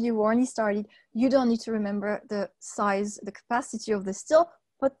those of you who already started, you don't need to remember the size, the capacity of the still,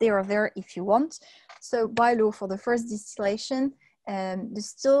 but they are there if you want. So by law, for the first distillation, the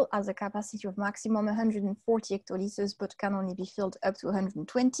still has a capacity of maximum 140 hectoliters, but can only be filled up to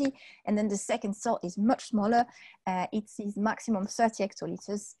 120. And then the second still is much smaller. It is maximum 30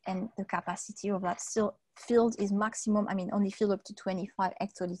 hectoliters, and the capacity of that still filled is maximum, only filled up to 25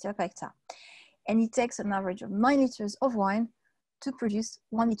 hectoliters per hectare. And it takes an average of 9 liters of wine to produce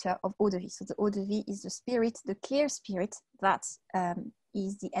 1 liter of eau de vie. So the eau de vie is the spirit, the clear spirit that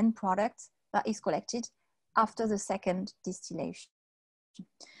is the end product that is collected after the second distillation.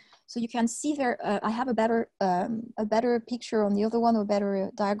 So you can see there, I have a better picture on the other one, or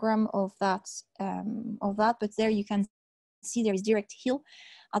better diagram of that, but there you can see there is direct hill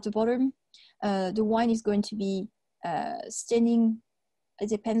at the bottom. The wine is going to be standing, it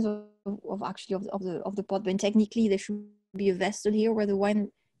depends of the pot, but technically there should be a vessel here where the wine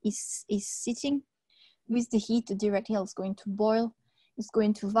is sitting. With the heat, the direct hill is going to boil, it's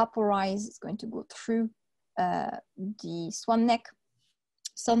going to vaporize, it's going to go through the swan neck.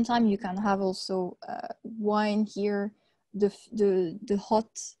 Sometimes you can have also wine here, the hot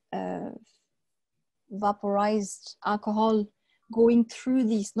vaporized alcohol going through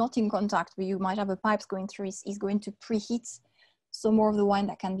this, not in contact, but you might have a pipes going through, is going to preheat some more of the wine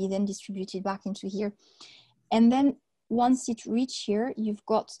that can be then distributed back into here. And then once it reaches here, you've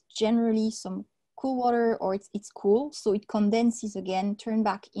got generally some cool water, or it's cool, so it condenses again, turn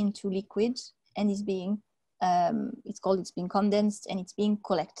back into liquid, and is being it's being condensed, and it's being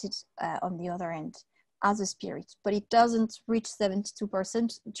collected on the other end as a spirit, but it doesn't reach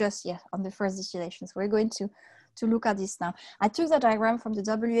 72% just yet on the first distillation. So we're going to look at this now. I took the diagram from the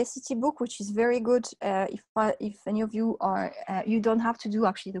WSET book, which is very good. If any of you are, you don't have to do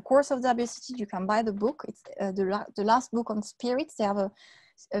actually the course of WSET, you can buy the book. It's the last book on spirits. They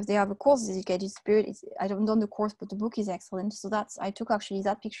have a course dedicated to spirit. I haven't done the course, but the book is excellent. So I took actually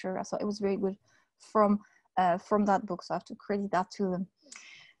that picture. I thought it was very good from that book, so I have to credit that to them.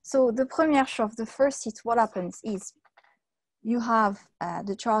 So the première chauffe, the first hit, what happens is you have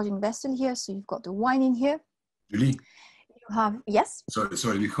the charging vessel here, so you've got the wine in here. Julie? You have, yes?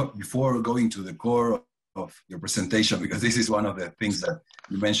 Sorry, before going to the core of your presentation, because this is one of the things that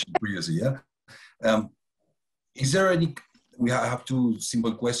you mentioned previously, yeah? Is there any, we have two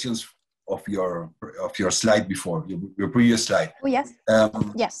simple questions of your slide before, your previous slide. Oh, yes.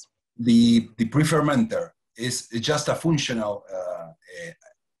 Yes. The pre-fermenter is just a functional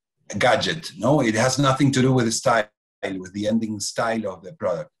gadget, no? It has nothing to do with the style, with the ending style of the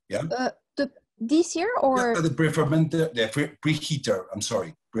product, yeah? This here, or? The pre-fermenter, the preheater, I'm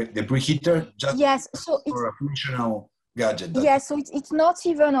sorry. The preheater just yes, so for a functional gadget. Yes, so it's not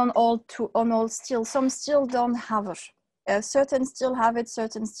even on all still. Some still don't have it. Certain still have it,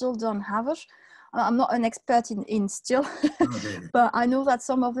 certain still don't have it. I'm not an expert in still, okay. But I know that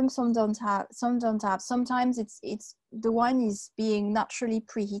some of them, some don't have. Sometimes it's the wine is being naturally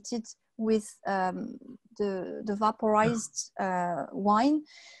preheated with the vaporized wine.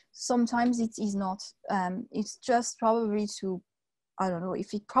 Sometimes it is not. It's just probably to I don't know,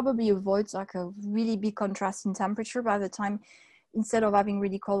 if it probably avoids like a really big contrast in temperature by the time, instead of having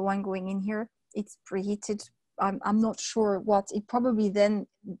really cold wine going in here, it's preheated. I'm not sure what, it probably then,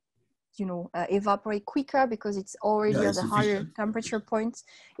 you know, evaporate quicker because it's already at a higher temperature point.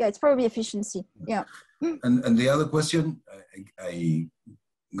 Yeah, it's probably efficiency. Yeah. And the other question I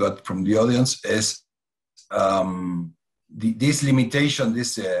got from the audience is this limitation,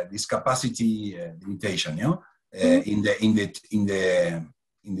 this capacity limitation, you know, in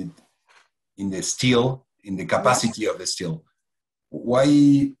the still, in the capacity of the still. Why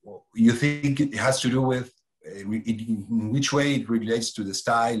you think it has to do with in which way it relates to the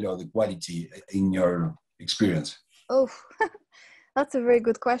style or the quality in your experience? Oh, that's a very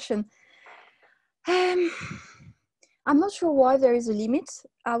good question. I'm not sure why there is a limit.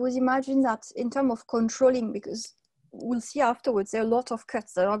 I would imagine that in terms of controlling, because we'll see afterwards, there are a lot of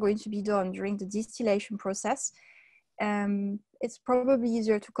cuts that are going to be done during the distillation process. It's probably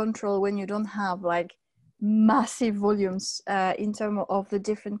easier to control when you don't have like massive volumes in terms of the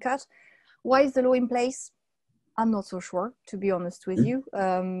different cuts. Why is the law in place? I'm not so sure, to be honest with you.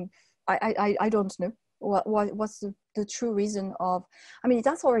 I don't know what's the true reason of. I mean,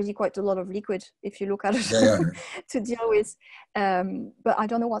 that's already quite a lot of liquid if you look at it to deal with. But I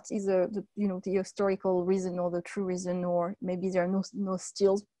don't know what is the you know, the historical reason or the true reason, or maybe there are no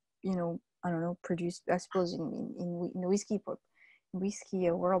stills, you know, I don't know, produced, I suppose, in whiskey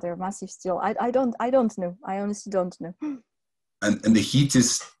world, they're massive still. I don't know. I honestly don't know. And the heat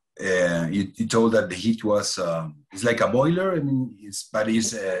is you told that the heat was it's like a boiler. I mean, it's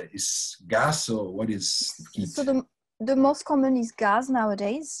gas, or what is heat? So the most common is gas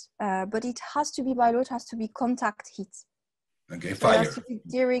nowadays, but it has to be, by law, it has to be contact heat. Okay, so fire. It has to be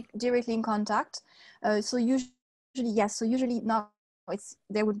directly in contact. So usually, yes. So usually now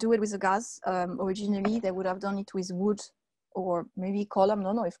they would do it with a gas. Originally, they would have done it with wood or maybe coal. I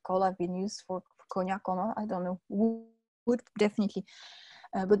don't know if coal have been used for cognac or not. I don't know. Wood definitely.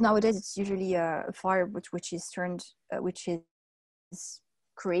 But nowadays it's usually a fire which is turned, which is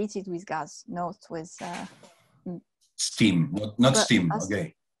created with gas, not with steam. Not steam.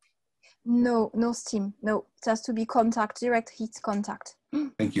 Okay. No steam. No, it has to be contact, direct heat contact.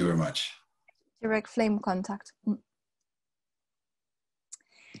 Thank you very much. Direct flame contact.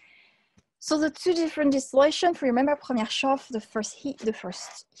 So the two different distillations, remember, première chauffe, the first heat,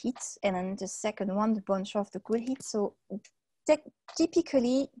 and then the second one, the bonne chauffe, the cool heat. So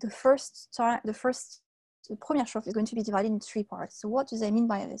typically the première chauffe is going to be divided in 3 parts. So what does I mean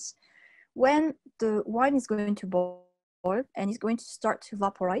by this? When the wine is going to boil and is going to start to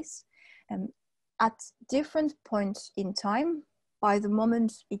vaporize, at different points in time, by the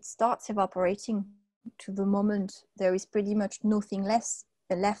moment it starts evaporating to the moment there is pretty much nothing left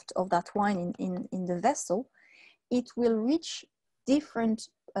of that wine in the vessel, it will reach different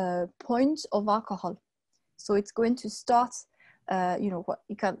points of alcohol. So it's going to start, you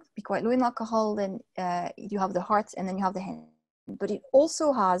can be quite low in alcohol, then you have the heart, and then you have the hand. But it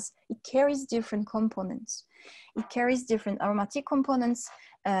carries different components. It carries different aromatic components,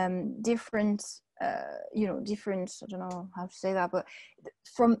 different, different, I don't know how to say that, but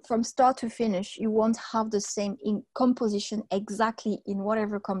from start to finish, you won't have the same composition exactly in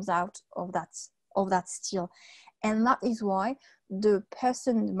whatever comes out of that still. And that is why the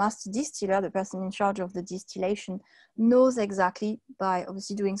master distiller, the person in charge of the distillation, knows exactly, by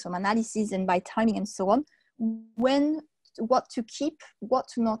obviously doing some analysis and by timing and so on, what to keep, what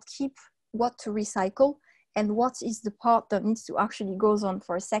to not keep, what to recycle, and what is the part that needs to actually goes on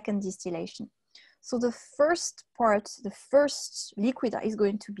for a second distillation. So the first part, the first liquid that is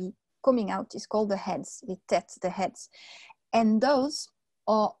going to be coming out is called the heads, the heads. And those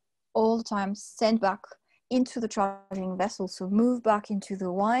are all the time sent back into the charging vessel, so move back into the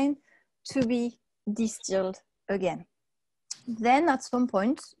wine to be distilled again. Then at some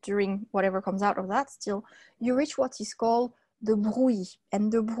point during whatever comes out of that still, you reach what is called the brouillis. And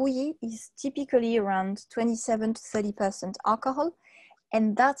the brouillis is typically around 27 to 30% alcohol.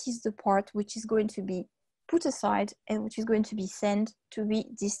 And that is the part which is going to be put aside and which is going to be sent to be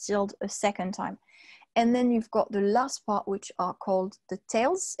distilled a second time. And then you've got the last part, which are called the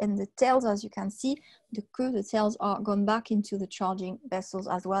tails. And the tails, as you can see, the tails are gone back into the charging vessels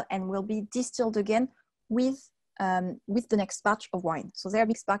as well and will be distilled again with the next batch of wine. So they're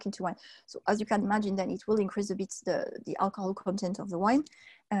mixed back into wine. So as you can imagine, then it will increase a bit the alcohol content of the wine.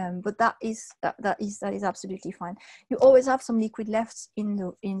 But that is absolutely fine. You always have some liquid left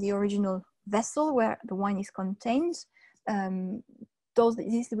in the original vessel where the wine is contained.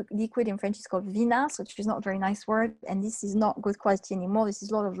 This liquid in French is called vinasse, which is not a very nice word, and this is not good quality anymore. This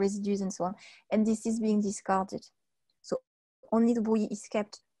is a lot of residues and so on, and this is being discarded. So only the bouillie is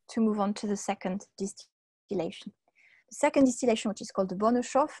kept to move on to the second distillation. The second distillation, which is called the bonne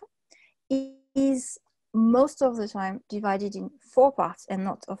chauffe, is most of the time divided in 4 parts and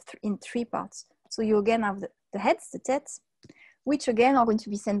not in 3 parts. So you again have the heads, the têtes, which again are going to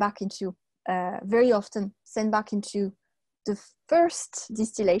be sent back into, very often sent back into the first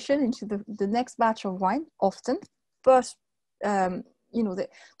distillation, into the next batch of wine, often. But you know, the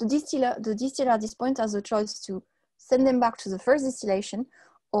distiller at this point has a choice to send them back to the first distillation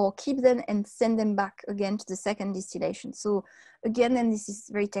or keep them and send them back again to the second distillation. So again, and this is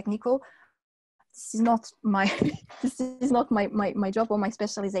very technical, this is not my this is not my job or my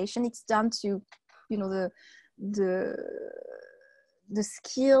specialization. It's down to, you know, the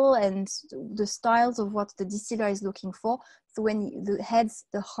skill and the styles of what the distiller is looking for. So when the heads,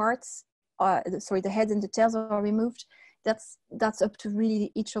 the hearts, the heads and the tails are removed, that's up to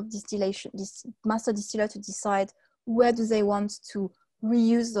really each of distillation, this master distiller, to decide where do they want to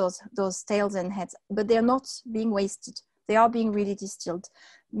reuse those tails and heads. But they're not being wasted. They are being really distilled,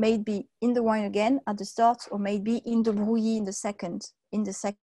 maybe in the wine again at the start, or maybe in the brouillis in the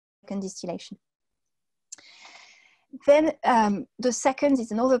second distillation. Then the second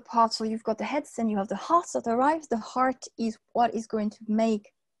is another part. So you've got the heads and you have the hearts that arrives. The heart is what is going to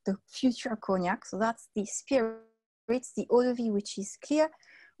make the future cognac. So that's the spirits, the eau de vie, which is clear,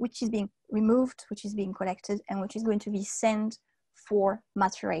 which is being removed, which is being collected, and which is going to be sent for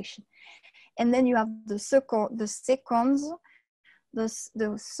maturation. And then you have the seconds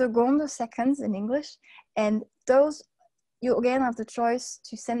in English, and those you again have the choice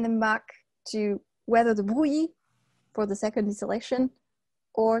to send them back to whether the brouillis for the second distillation,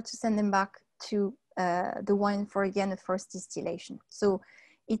 or to send them back to the wine for again the first distillation. So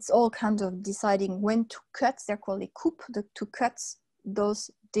it's all kind of deciding when to cut. They're called les coupes, to cut those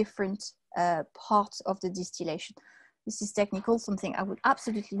different parts of the distillation. This is technical, something I would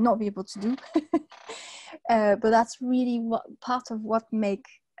absolutely not be able to do. But that's really part of what make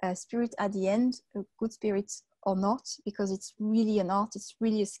a spirit at the end a good spirit or not, because it's really an art, it's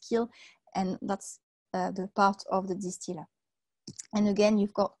really a skill, and that's the part of the distiller. And again,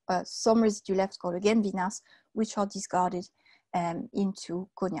 you've got some residue left called again vinasse, which are discarded into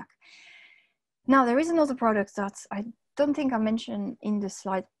cognac. Now there is another product that I don't think I mentioned in the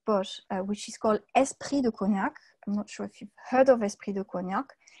slide, but which is called Esprit de Cognac. I'm not sure if you've heard of Esprit de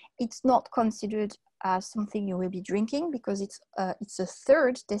Cognac. It's not considered as something you will be drinking because it's a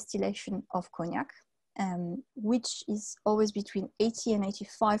third distillation of cognac, which is always between 80 and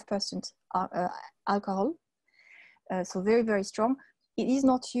 85% alcohol. So very, very strong. It is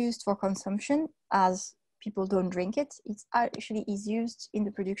not used for consumption as people don't drink it. It actually is used in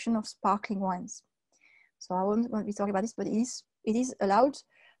the production of sparkling wines. So I won't be talking about this, but it is allowed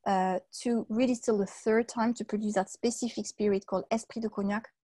to really still the third time to produce that specific spirit called Esprit de Cognac,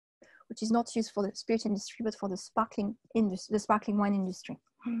 which is not used for the spirit industry, but for the sparkling wine industry.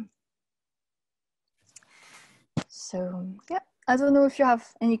 So yeah, I don't know if you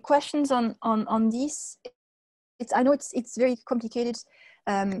have any questions on this. I know it's very complicated.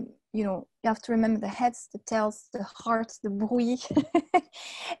 You know, you have to remember the heads, the tails, the heart, the brouillis,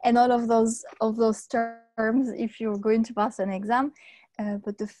 and all of those terms if you're going to pass an exam.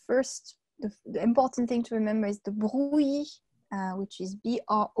 But the important thing to remember is the brouillis, which is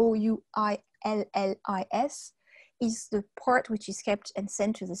BROUILLIS, is the part which is kept and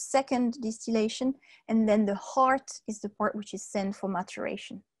sent to the second distillation, and then the heart is the part which is sent for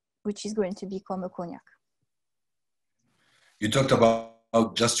maturation, which is going to become a cognac. You talked about,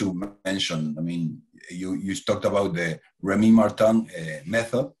 just to mention, I mean, you talked about the Remy Martin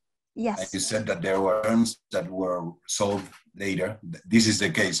method. Yes. And you said that there were terms that were sold later. This is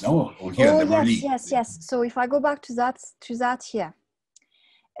the case, no? Or here in the yes. So if I go back to that here.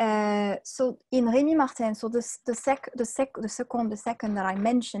 So in Remy Martin, so the second that I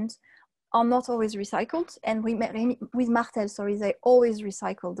mentioned are not always recycled, and with Martel, they always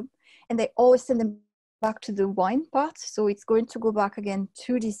recycle them, and they always send them back to the wine part. So it's going to go back again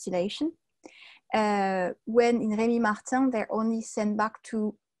to distillation. When in Remy Martin, they're only sent back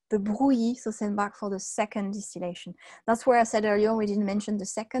to the brouillis, so sent back for the second distillation. That's where I said earlier we didn't mention the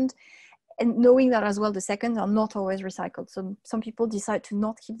second, and knowing that as well the seconds are not always recycled. So some people decide to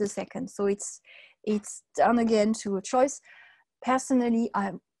not keep the second. So it's done again to a choice. Personally,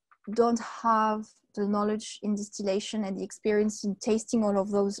 I don't have the knowledge in distillation and the experience in tasting all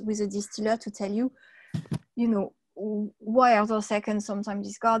of those with a distiller to tell you, you know, why are those seconds sometimes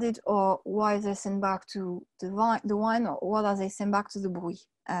discarded, or why are they sent back to the wine, or what are they sent back to the brouillis?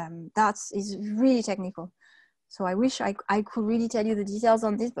 That is really technical. So I wish I could really tell you the details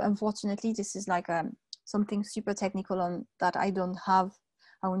on this, but unfortunately this is like something super technical on that I don't have.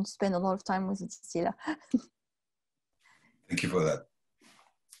 I won't spend a lot of time with the distiller. Thank you for that.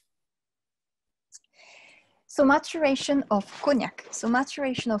 So maturation of cognac. So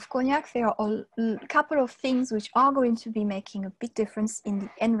maturation of cognac, there are a couple of things which are going to be making a big difference in the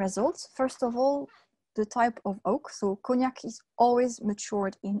end results. First of all, the type of oak. So cognac is always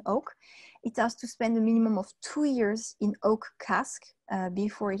matured in oak. It has to spend a minimum of 2 years in oak cask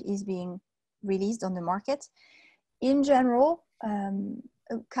before it is being released on the market. In general,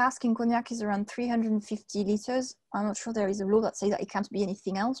 a cask in cognac is around 350 liters. I'm not sure there is a law that says that it can't be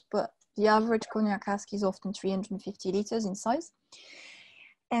anything else, but the average cognac cask is often 350 liters in size.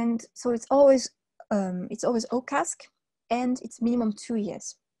 And so it's always oak cask, and it's minimum 2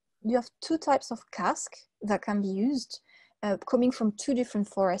 years. You have 2 types of cask that can be used coming from 2 different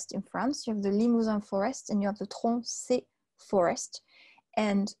forests in France. You have the Limousin forest and you have the Tronchet forest.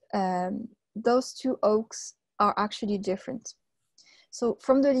 And those 2 oaks are actually different. So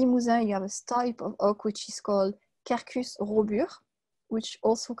from the Limousin, you have a type of oak which is called Quercus robur, which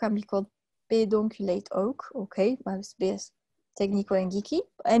also can be called pedunculate oak. Okay, well, it's a bit technical and geeky.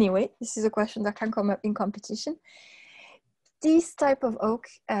 But anyway, this is a question that can come up in competition. These type of oak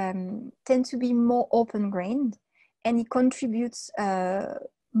tend to be more open-grained, and it contributes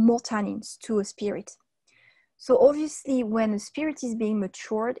more tannins to a spirit. So obviously, when a spirit is being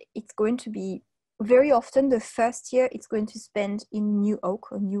matured, it's going to be very often the first year it's going to spend in new oak,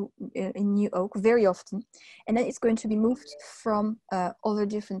 very often, and then it's going to be moved from other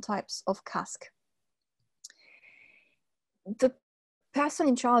different types of cask. The person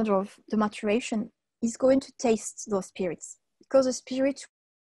in charge of the maturation is going to taste those spirits, because a spirit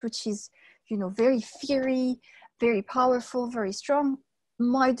which is, you know, very fiery, very powerful, very strong,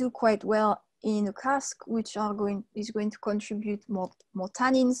 might do quite well in a cask which is going to contribute more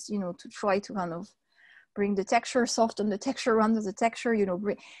tannins, you know, to try to kind of bring the texture, soften the texture, under the texture, you know.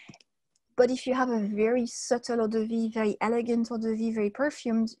 But if you have a very subtle eau de vie, very elegant eau de vie, very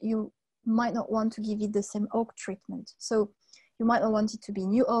perfumed, you might not want to give it the same oak treatment. So you might not want it to be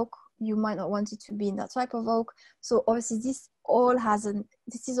new oak, you might not want it to be in that type of oak. So obviously this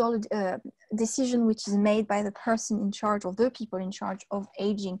is all a decision which is made by the person in charge, or the people in charge of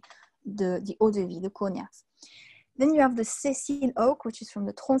aging the eau de vie, the cognacs. Then you have the Cécile oak, which is from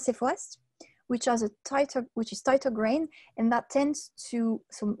the Tronchet forest, which is tighter grain, and that tends to,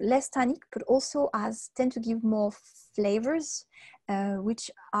 so less tannic, but also tend to give more flavors,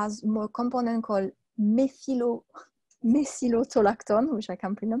 which has more component called methylotolactone, which I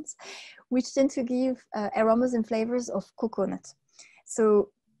can pronounce, which tend to give aromas and flavors of coconut.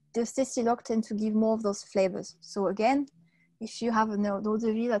 So the Cécile oak tend to give more of those flavors. So again, if you have an eau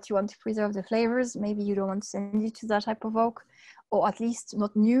de vie that you want to preserve the flavors, maybe you don't want to send it to that type of oak, or at least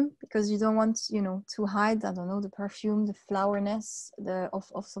not new, because you don't want, you know, to hide, I don't know, the perfume, the flowerness of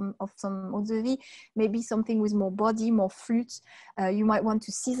some eau de vie. Maybe something with more body, more fruit. You might want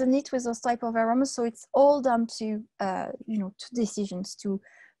to season it with those type of aromas. So it's all down to, you know, to decisions, to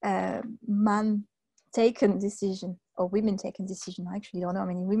man-taken decision, or women-taken decision. I actually don't know how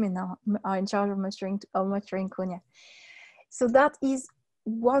many women now are in charge of maturing cognac. So that is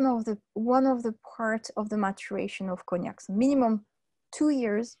one of the part of the maturation of cognac. So minimum 2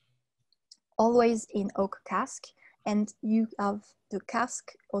 years, always in oak cask, and you have the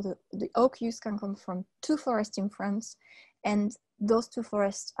cask, or the oak use can come from 2 forests in France, and those 2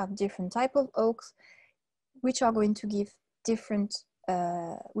 forests have different type of oaks, which are going to give different,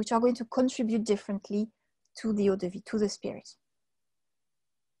 which are going to contribute differently to the eau de vie, to the spirit.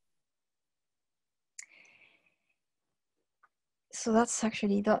 So that's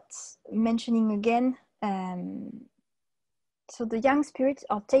mentioning again. So the young spirits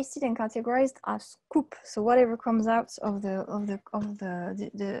are tasted and categorized as coupe. So whatever comes out of the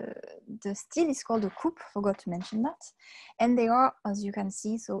still is called a coupe. Forgot to mention that. And they are, as you can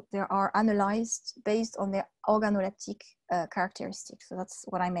see, so they are analyzed based on their organoleptic characteristics. So that's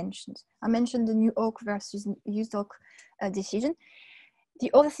what I mentioned. I mentioned the new oak versus used oak decision. The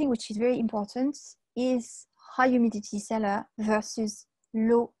other thing which is very important is high humidity cellar versus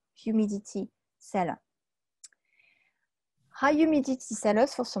low humidity cellar. High humidity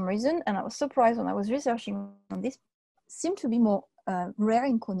cellars, for some reason, and I was surprised when I was researching on this, seem to be more rare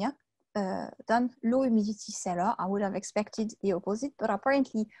in cognac than low humidity cellar. I would have expected the opposite, but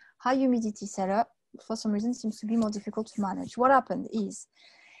apparently high humidity cellar, for some reason, seems to be more difficult to manage. What happened is,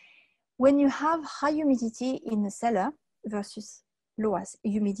 when you have high humidity in the cellar versus low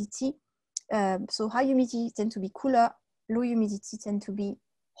humidity, so high humidity tend to be cooler, low humidity tend to be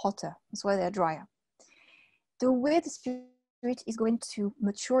hotter. That's why they're drier. The way the spirit is going to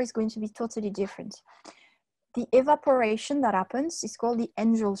mature is going to be totally different. The evaporation that happens is called the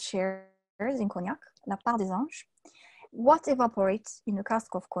angel shares in cognac, la part des anges. What evaporates in a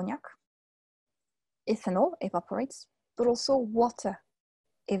cask of cognac? Ethanol evaporates, but also water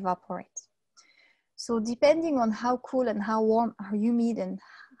evaporates. So depending on how cool and how warm, how humid and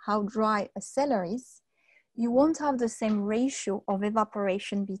how dry a cellar is, you won't have the same ratio of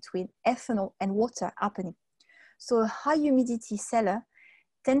evaporation between ethanol and water happening. So a high humidity cellar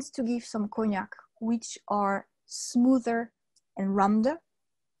tends to give some cognac which are smoother and rounder,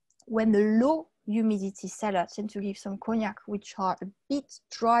 when the low humidity cellar tend to give some cognac which are a bit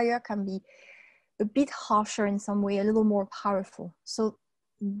drier, can be a bit harsher in some way, a little more powerful. So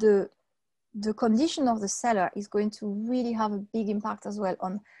the condition of the cellar is going to really have a big impact as well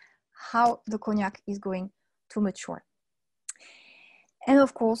on how the cognac is going to mature. And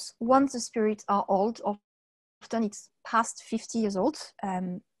of course, once the spirits are old, often it's past 50 years old,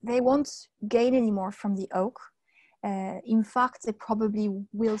 they won't gain anymore from the oak. In fact, they probably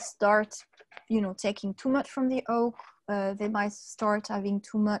will start, taking too much from the oak. They might start having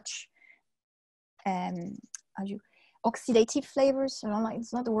too much oxidative flavors. I don't like,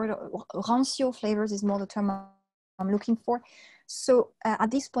 it's not the word, rancio flavors is more the term I'm looking for. So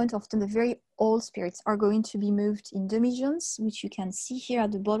at this point, often the very old spirits are going to be moved in demijohns, which you can see here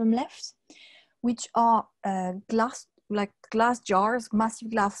at the bottom left, which are glass jars,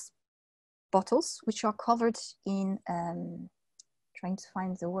 massive glass bottles, which are covered in, trying to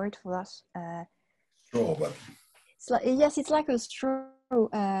find the word for that. Straw, but it's like, yes, it's like a straw.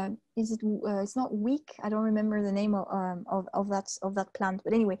 It's not wick. I don't remember the name of that plant.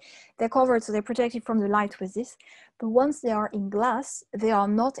 But anyway, they're covered, so they're protected from the light with this. But once they are in glass, they are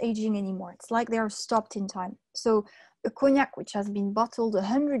not aging anymore. It's like they are stopped in time. So a cognac which has been bottled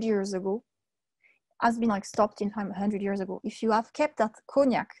 100 years ago has been like stopped in time 100 years ago. If you have kept that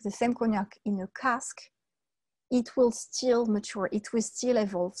cognac, the same cognac, in a cask, it will still mature. It will still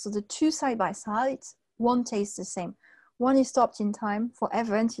evolve. So the two side by side won't taste the same. One is stopped in time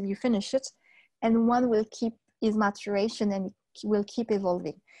forever until you finish it, and one will keep its maturation and it will keep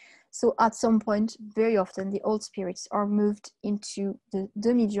evolving. So at some point, very often, the old spirits are moved into the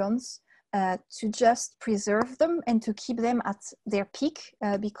demijohns to just preserve them and to keep them at their peak,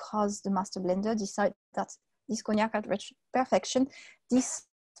 because the master blender decides that this cognac has reached perfection, this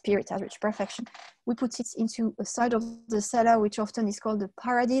spirit has reached perfection. We put it into a side of the cellar, which often is called the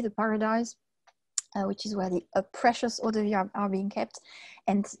paradis, the paradise, which is where the precious eau de vie are being kept,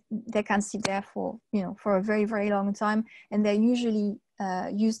 and they can sit there for a very, very long time, and they're usually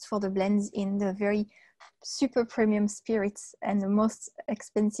used for the blends in the very super premium spirits and the most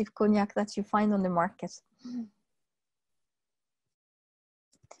expensive cognac that you find on the market.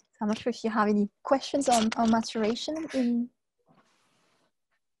 I'm not sure if you have any questions on maturation.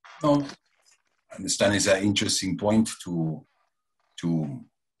 No, I understand it's an interesting point to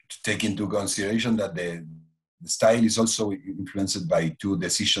take into consideration that the style is also influenced by two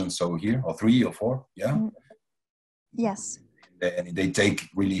decisions over here, or three or four, yeah? Yes. And they take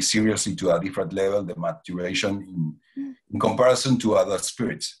really seriously to a different level the maturation in comparison to other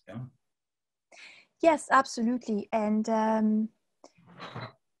spirits, yeah? Yes, absolutely. And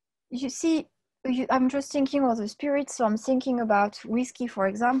you see, I'm just thinking of the spirits, so I'm thinking about whiskey, for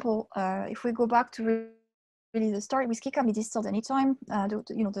example. If we go back to really the start, whiskey can be distilled anytime.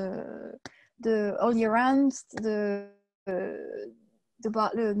 The all year round, the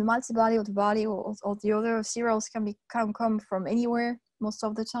malted barley or the barley or the other cereals can come from anywhere most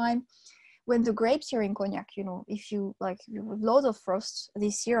of the time. When the grapes here in Cognac, if you have loads of frost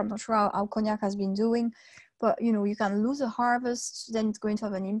this year, I'm not sure how Cognac has been doing, but you can lose a harvest, then it's going to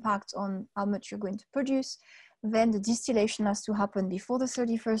have an impact on how much you're going to produce. Then the distillation has to happen before the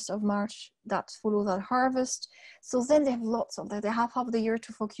 31st of March that follows that harvest. So then they have lots of that. They have half the year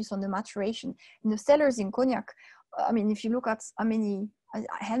to focus on the maturation. In the cellars in Cognac, I mean, if you look at how many,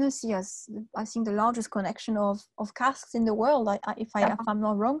 Hennessy has, I think, the largest collection of casks in the world, if I'm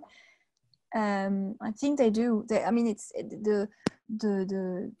not wrong. I think they do. It's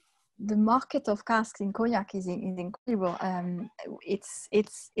the market of casks in Cognac is incredible. It's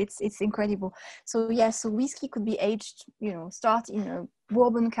incredible. So so whiskey could be aged, start in a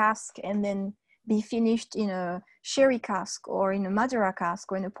bourbon cask and then be finished in a sherry cask or in a Madeira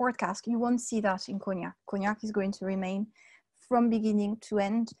cask or in a port cask. You won't see that in Cognac. Cognac is going to remain from beginning to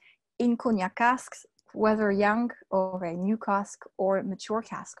end in Cognac casks, whether young or a new cask or a mature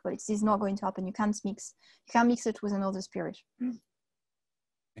cask, but it is not going to happen. You can't mix it with another spirit.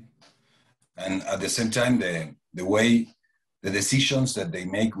 And at the same time, the way, the decisions that they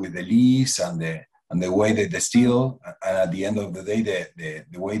make with the leaves and the way they distill, and at the end of the day,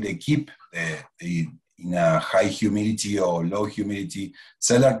 the way they keep the in a high humidity or low humidity,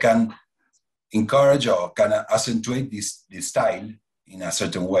 cellar can encourage or can accentuate this style in a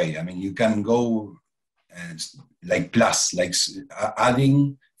certain way. I mean, you can go like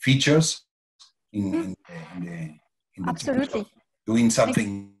adding features in the Absolutely. doing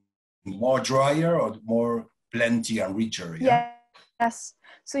something more drier or more plenty and richer. Yeah? Yes.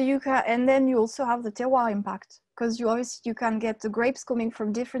 So you can, and then you also have the terroir impact, because you can get the grapes coming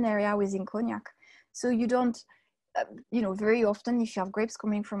from different area within Cognac. So you don't, very often if you have grapes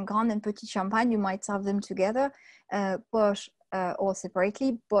coming from Grand and Petit Champagne, you might have them together, or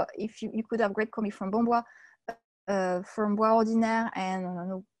separately. But if you could have grape coming from Bonbois, from Bois Ordinaire, and I don't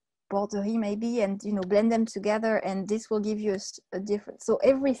know, Borderie maybe, and blend them together, and this will give you a different. So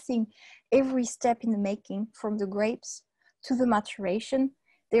every step in the making, from the grapes to the maturation,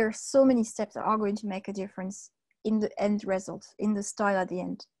 there are so many steps that are going to make a difference in the end result, in the style at the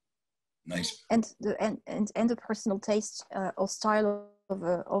end. Nice. And the personal taste or style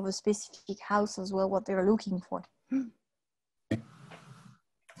of a specific house as well, what they're looking for.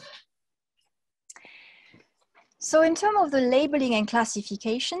 So in terms of the labeling and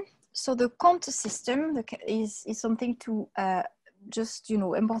classification, so the Comte system is something to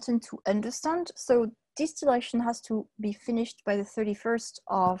important to understand. So distillation has to be finished by the 31st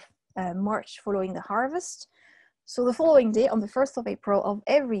of March following the harvest. So the following day, on the 1st of April of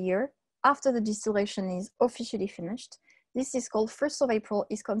every year, after the distillation is officially finished, this is called 1st of April,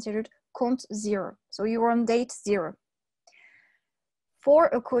 is considered Comte Zero. So you're on date 0. For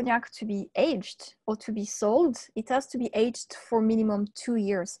a cognac to be aged or to be sold, it has to be aged for minimum 2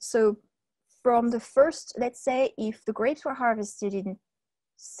 years. So from the first, let's say if the grapes were harvested in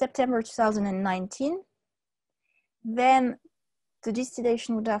September 2019, then the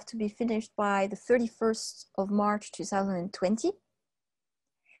distillation would have to be finished by the 31st of March 2020.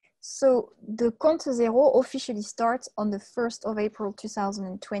 So the Comte Zero officially starts on the 1st of April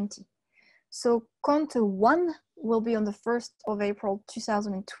 2020. So Comte 1 will be on the 1st of April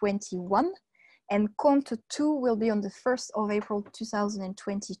 2021, and Comte 2 will be on the 1st of April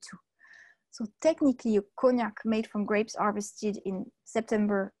 2022. So technically, a cognac made from grapes harvested in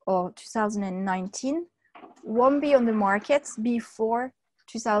September of 2019 won't be on the market before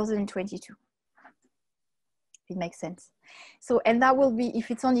 2022. It makes sense. So, and that will be, if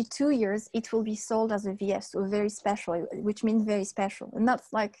it's only 2 years, it will be sold as a VS, so very special, which means very special. And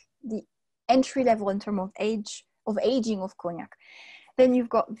that's like the entry level in terms of aging of cognac. Then you've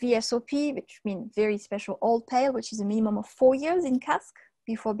got VSOP, which means very special old pale, which is a minimum of 4 years in cask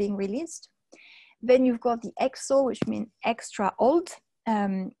before being released. Then you've got the XO, which means extra old,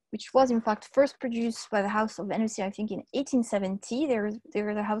 which was in fact first produced by the House of Hennessy, I think in 1870.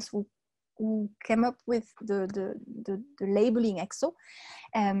 They're the house who came up with the labeling XO.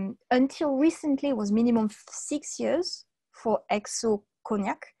 Until recently, it was minimum 6 years for XO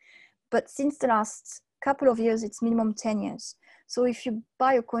cognac. But since the last couple of years, it's minimum 10 years. So if you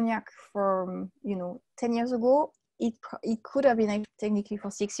buy a cognac from, 10 years ago, it could have been technically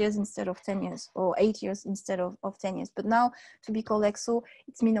for 6 years instead of 10 years, or 8 years instead of 10 years. But now, to be called XO,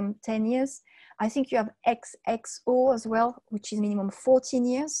 it's minimum 10 years. I think you have XXO as well, which is minimum 14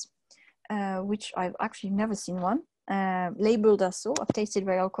 years, which I've actually never seen one. Labeled as so. I've tasted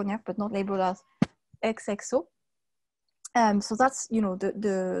very old cognac, but not labeled as XXO. So that's,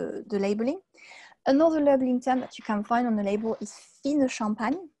 the labeling. Another labeling term that you can find on the label is fine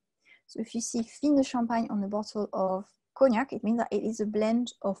champagne. So if you see fine champagne on the bottle of cognac, it means that it is a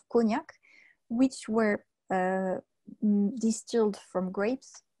blend of cognac, which were distilled from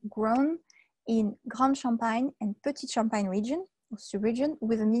grapes grown in Grand Champagne and Petit Champagne region, or sub-region,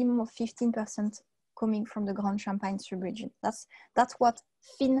 with a minimum of 15% coming from the Grand Champagne sub-region. That's what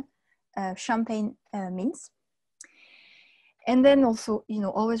fine champagne means. And then also,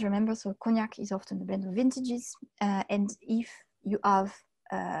 always remember, so cognac is often a blend of vintages. And if you have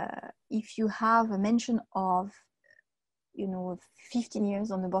a mention of, 15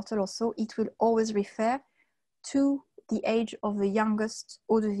 years on the bottle or so, it will always refer to the age of the youngest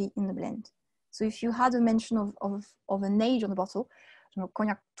eau de vie in the blend. So if you had a mention of an age on the bottle,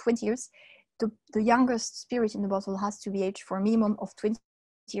 cognac 20 years, the youngest spirit in the bottle has to be aged for a minimum of 20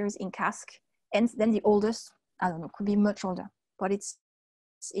 years in cask. And then the oldest, I don't know, could be much older, but it's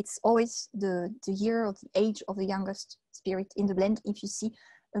always the year or the age of the youngest spirit in the blend if you see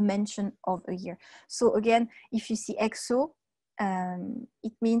a mention of a year. So again, if you see XO,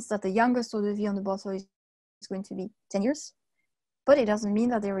 it means that the youngest eau de vie on the bottle is going to be 10 years, but it doesn't mean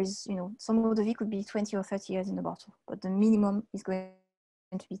that there is, some eau de vie could be 20 or 30 years in the bottle, but the minimum is going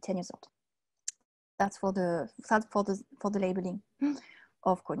to be 10 years old. That's for the labeling.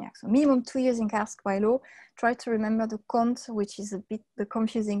 of cognac. So minimum 2 years in cask by law. Try to remember the Comte, which is a bit the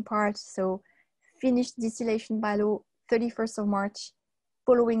confusing part. So finished distillation by law 31st of March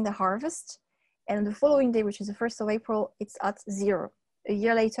following the harvest. And the following day, which is the 1st of April, it's at 0. A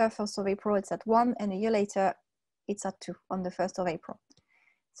year later, 1st of April, it's at 1. And a year later, it's at 2 on the 1st of April.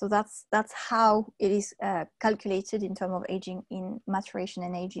 So that's how it is calculated in terms of aging in maturation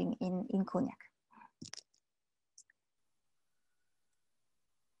and aging in cognac.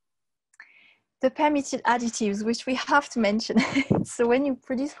 The permitted additives, which we have to mention. So when you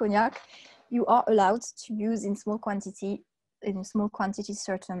produce cognac, you are allowed to use in small quantity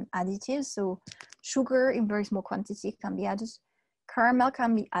certain additives. So sugar in very small quantity can be added. Caramel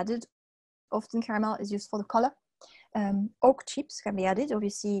can be added. Often caramel is used for the color. Oak chips can be added.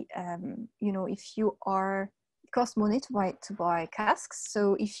 Obviously, you know, if you are, it costs money to buy casks.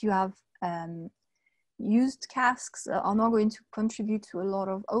 So if you have used casks are not going to contribute to a lot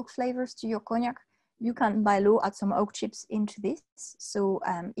of oak flavors to your cognac, you can by law add some oak chips into this, so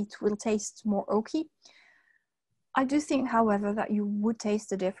it will taste more oaky. I do think, however, that you would taste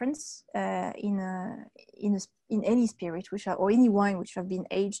the difference in any spirit or any wine which have been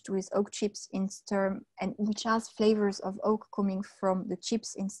aged with oak chips and which has flavors of oak coming from the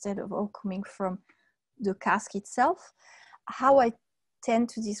chips instead of oak coming from the cask itself. How I tend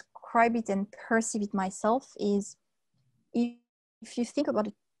to describe it and perceive it myself is, if you think about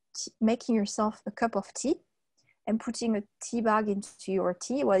it, making yourself a cup of tea and putting a tea bag into your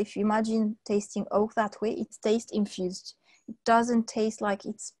tea, well, if you imagine tasting oak that way, it tastes infused. It doesn't taste like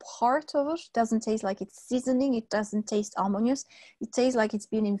it's part of it. It doesn't taste like it's seasoning. It doesn't taste harmonious. It tastes like it's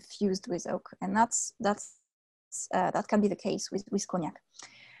been infused with oak, and that can be the case with cognac.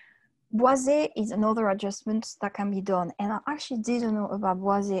 Boisé is another adjustment that can be done, and I actually didn't know about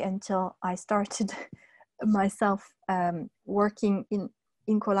boisé until I started myself working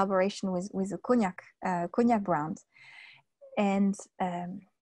in collaboration with a cognac brand. And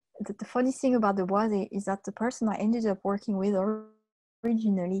the funny thing about the boisé is that the person I ended up working with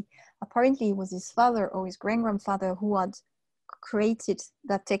originally, apparently it was his father or his great-grandfather who had created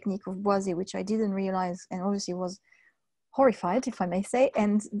that technique of boisé, which I didn't realize, and obviously was horrified, if I may say,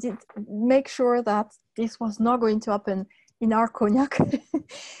 and did make sure that this was not going to happen in our cognac.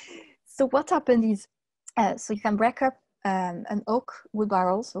 So what happened is, so you can break up an oak wood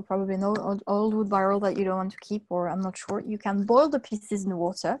barrel, so probably an old wood barrel that you don't want to keep, or I'm not sure. You can boil the pieces in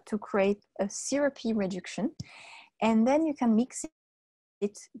water to create a syrupy reduction, and then you can mix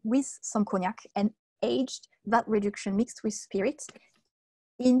it with some cognac and age that reduction mixed with spirits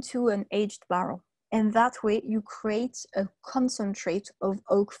into an aged barrel. And that way you create a concentrate of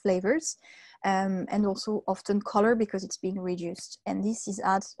oak flavors and also often color, because it's being reduced. And this is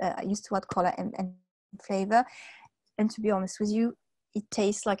used to add color and flavor. And to be honest with you, it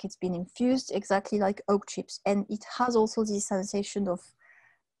tastes like it's been infused, exactly like oak chips. And it has also this sensation of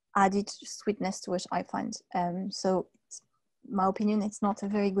added sweetness to it, I find. So in my opinion, it's not a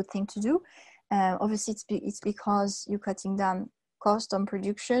very good thing to do. Obviously, it's because you're cutting down cost on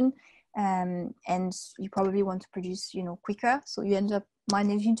production, and you probably want to produce, quicker. So you end up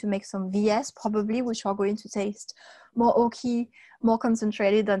managing to make some VS probably, which are going to taste more oaky, more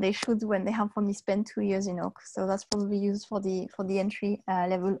concentrated than they should when they have only spent 2 years in oak. So that's probably used for the entry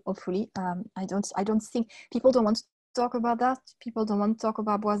level, hopefully. I don't think people don't want to talk about that. People don't want to talk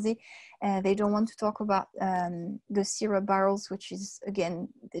about boisé. They don't want to talk about the syrup barrels, which is, again,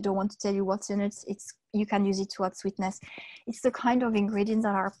 they don't want to tell you what's in it. You can use it to add sweetness. It's the kind of ingredients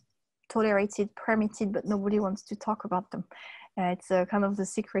that are tolerated, permitted, but nobody wants to talk about them. It's kind of the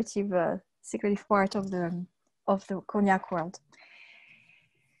secretive part of the cognac world.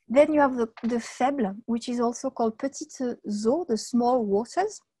 Then you have the faible, which is also called petites eaux, the small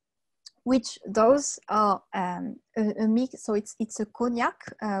waters, which those are a mix. So it's a cognac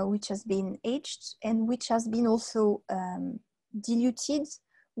which has been aged and which has been also diluted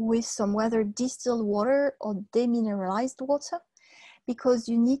with some whether distilled water or demineralized water, because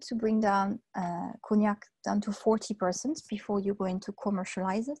you need to bring down cognac down to 40% before you're going to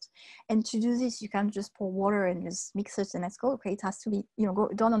commercialize it. And to do this, you can't just pour water and just mix it and let's go. Okay, it has to be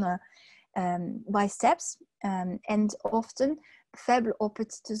done on by steps. And often faible or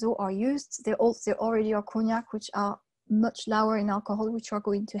petites eaux are used. They already are cognac which are much lower in alcohol, which are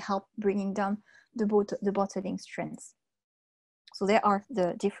going to help bringing down the bottling strengths. So there are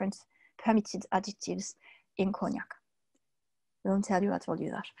the different permitted additives in cognac. Don't tell you I told you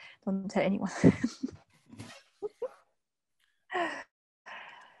that. Don't tell anyone.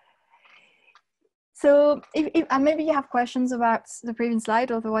 So if maybe you have questions about the previous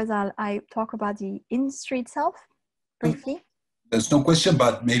slide, otherwise I talk about the industry itself briefly. There's no question,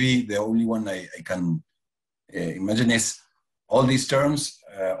 but maybe the only one I can imagine is all these terms,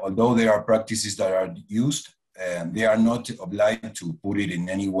 although there are practices that are used, they are not obliged to put it in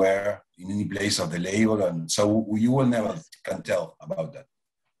anywhere, in any place of the label, and so you will never can tell about that.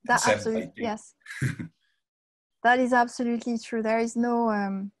 That absolutely, yes. That is absolutely true. There is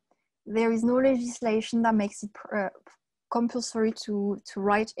no legislation that makes it compulsory to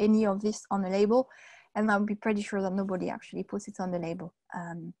write any of this on the label, and I'll be pretty sure that nobody actually puts it on the label.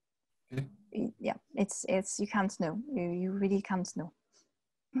 Yeah, it's you can't know. You really can't know.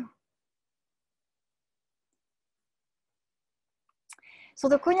 So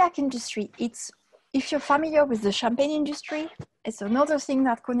the cognac industry, if you're familiar with the champagne industry, it's another thing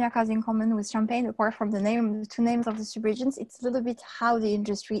that cognac has in common with champagne, apart from the two names of the subregions. It's a little bit how the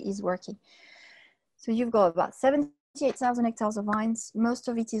industry is working. So you've got about 78,000 hectares of vines. Most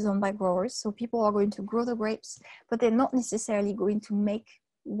of it is owned by growers. So people are going to grow the grapes, but they're not necessarily going to make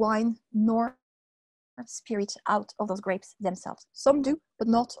wine nor spirit out of those grapes themselves. Some do, but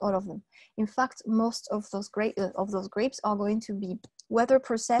not all of them. In fact, most of those grapes are going to be weather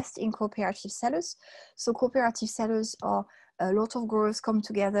processed in cooperative cellars. So cooperative cellars are a lot of growers come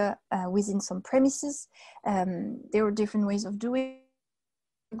together within some premises. There are different ways of doing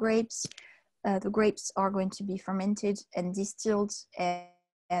grapes. The grapes are going to be fermented and distilled,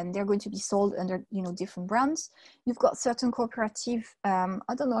 and they're going to be sold under different brands. You've got certain cooperative.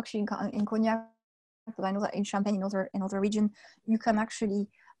 I don't know actually in Cognac, but I know that in Champagne, in other region, you can actually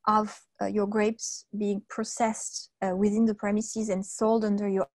have your grapes being processed within the premises and sold under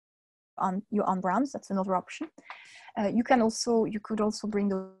your own brands. That's another option. You could also bring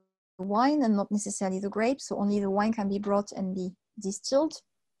the wine and not necessarily the grapes, so only the wine can be brought and be distilled.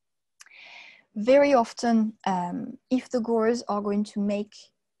 Very often, if the growers are going to make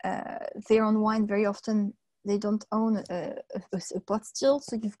their own wine, very often they don't own a pot still.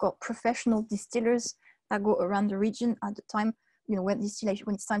 So you've got professional distillers that go around the region at the time, when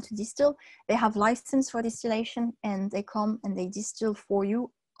it's time to distill. They have license for distillation and they come and they distill for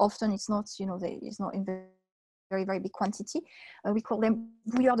you. Often it's not, it's not in very, very big quantity. We call them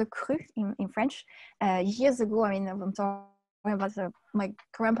bouilleurs de cru in French. Years ago, I'm talking about my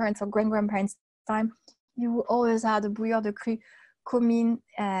grandparents or great-grandparents' time, you always had a bouilleurs de cru come in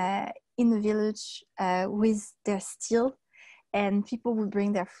the village with their still, and people would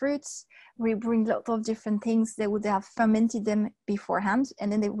bring their fruits. We bring lots of different things. They would have fermented them beforehand,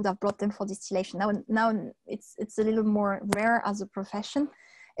 and then they would have brought them for distillation. Now it's a little more rare as a profession,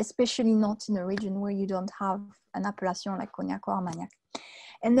 especially not in a region where you don't have an appellation like Cognac or Armagnac.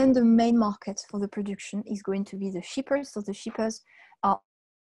 And then the main market for the production is going to be the shippers. So the shippers are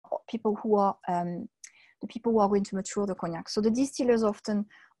people who are the people who are going to mature the cognac. So the distillers often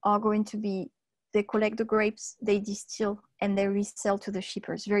are going to be, they collect the grapes, they distill, and they resell to the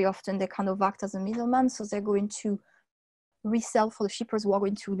shippers. Very often they kind of act as a middleman, so they're going to resell for the shippers who are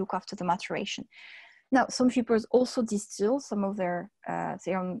going to look after the maturation. Now, some shippers also distill some of their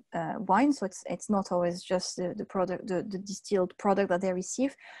own wine, so it's not always just the distilled product that they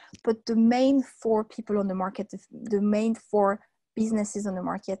receive, but the main four people on the market, the main four businesses on the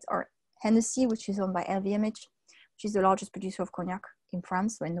market are Hennessy, which is owned by LVMH, which is the largest producer of cognac in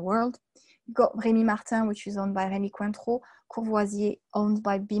France or in the world. You've got Rémy Martin, which is owned by Rémy Cointreau, Courvoisier, owned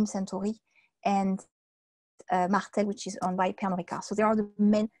by Beam Suntory, and Martel, which is owned by Pernod Ricard. So there are the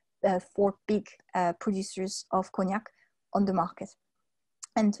main four big producers of cognac on the market.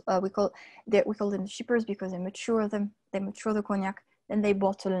 And we call them shippers because they mature the cognac, then they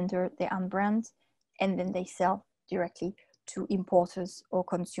bottle under their own brand, and then they sell directly to importers or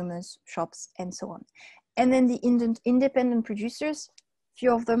consumers, shops, and so on. And then the independent producers,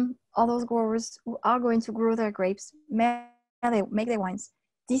 few of them are those growers who are going to grow their grapes, make their wines,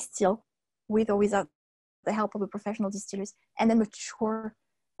 distill with or without the help of the professional distillers, and then mature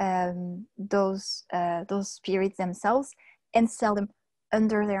those spirits themselves and sell them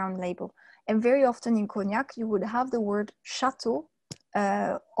under their own label. And very often in cognac, you would have the word chateau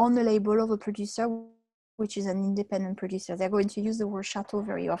on the label of a producer, which is an independent producer. They're going to use the word chateau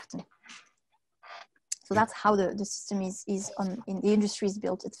very often. So that's how the system is in the industry is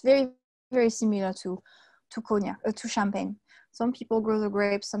built. It's very, very similar to cognac, to champagne. Some people grow the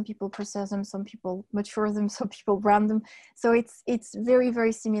grapes, some people process them, some people mature them, some people brand them. So it's very,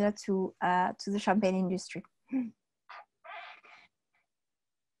 very similar to the champagne industry. Do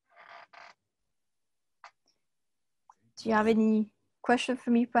you have any question for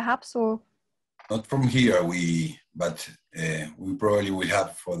me, perhaps, or? Not from here, but we probably will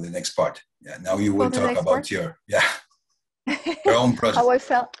have for the next part. Yeah, now you will talk about your own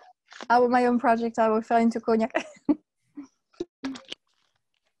project. My own project, how I fell into cognac.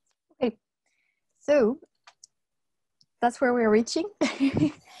 So that's where we're reaching.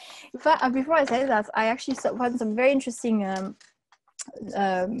 But before I say that, I actually found some very interesting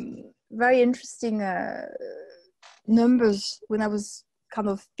numbers when I was kind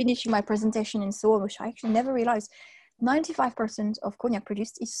of finishing my presentation and so on, which I actually never realized. 95% of cognac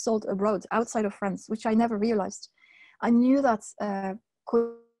produced is sold abroad, outside of France, which I never realized. I knew that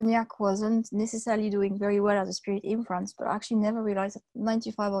cognac wasn't necessarily doing very well as a spirit in France, but I actually never realized that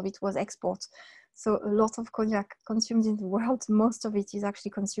 95% of it was export. So a lot of cognac consumed in the world, most of it is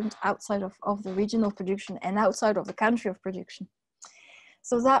actually consumed outside of the regional production and outside of the country of production.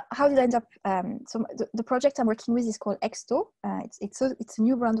 So that, how did I end up, so the project I'm working with is called Exto. It's a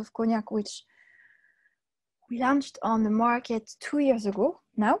new brand of cognac, which we launched on the market 2 years ago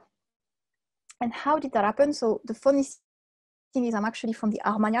now. And how did that happen? So the funny thing is I'm actually from the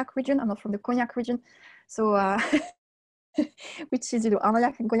Armagnac region. I'm not from the Cognac region. So, which is, you know,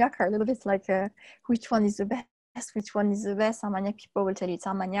 Armagnac and Cognac are a little bit like, which one is the best, which one is the best. Armagnac people will tell you it's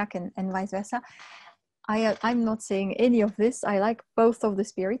Armagnac and vice versa. I'm not saying any of this. I like both of the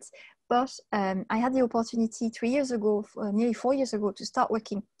spirits, but I had the opportunity 3 years ago, nearly 4 years ago, to start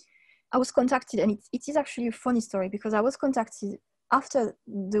working. I was contacted, and it is actually a funny story, because I was contacted after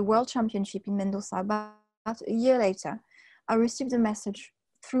the World Championship in Mendoza. About a year later, I received a message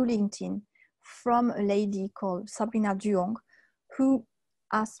through LinkedIn from a lady called Sabrina Duong, who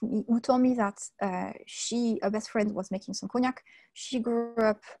told me that her best friend was making some cognac. She grew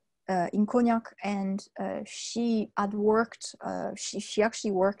up in Cognac, and she had worked, she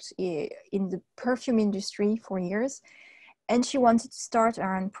actually worked in the perfume industry for years, and she wanted to start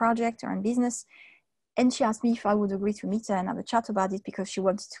her own project, her own business. And she asked me if I would agree to meet her and have a chat about it, because she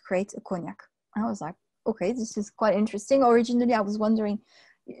wanted to create a cognac. I was like, okay, this is quite interesting. Originally, I was wondering,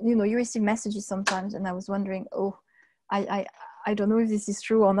 you know, you receive messages sometimes, and I was wondering, oh, I don't know if this is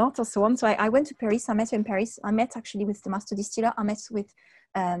true or not, or so on. So I went to Paris. I met her in Paris. I met actually with the master distiller. I met with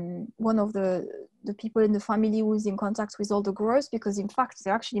one of the people in the family who is in contact with all the growers, because in fact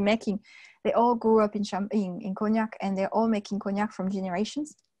they're actually they all grew up in Cognac, and they're all making cognac from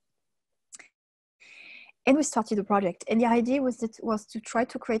generations. And we started the project, and the idea was to try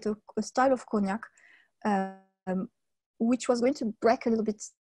to create a style of cognac which was going to break a little bit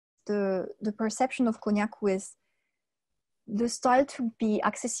the perception of cognac, with the style to be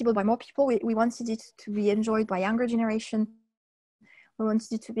accessible by more people. We wanted it to be enjoyed by younger generation. We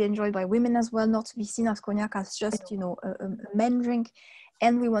wanted it to be enjoyed by women as well, not to be seen as cognac as just, you know, a men drink.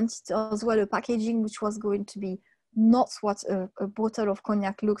 And we wanted as well a packaging which was going to be not what a bottle of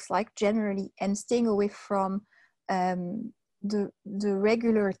cognac looks like generally, and staying away from the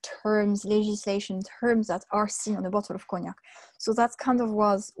regular legislation terms that are seen on a bottle of cognac. So that kind of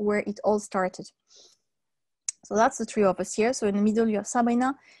was where it all started. So that's the three of us here. So in the middle you have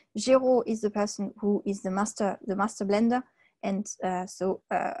Sabrina. Jero is the person who is the master blender. And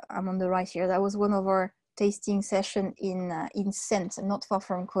I'm on the right here. That was one of our tasting session in Saintes, and not far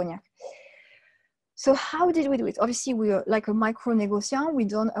from Cognac. So how did we do it? Obviously, we are like a micro négociant. We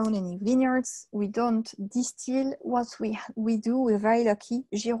don't own any vineyards. We don't distill. What we do, we're very lucky.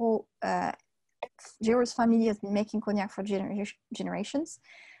 Jero's family has been making cognac for generations.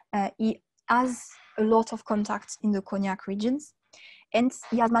 He has a lot of contacts in the cognac regions, and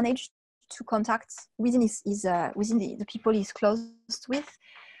he has managed to contact within the people he's closest with,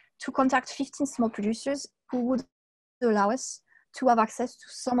 to contact 15 small producers who would allow us to have access to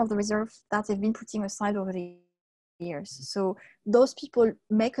some of the reserves that they've been putting aside over the years. So those people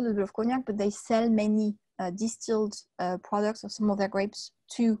make a little bit of cognac, but they sell many distilled products of some of their grapes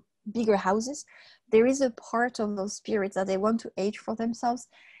to bigger houses. There is a part of those spirits that they want to age for themselves,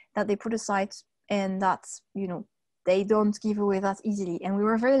 that they put aside, and that's, you know, they don't give away that easily. And we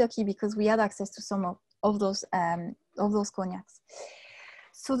were very lucky because we had access to some of those cognacs.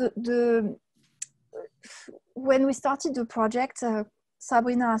 So when we started the project,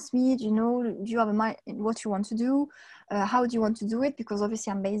 Sabrina asked me, do you have a mind what you want to do? How do you want to do it? Because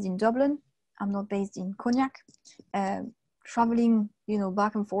obviously I'm based in Dublin. I'm not based in Cognac. Traveling,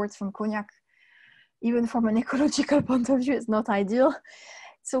 back and forth from Cognac, even from an ecological point of view, is not ideal.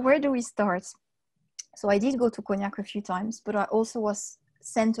 So where do we start? So I did go to Cognac a few times, but I also was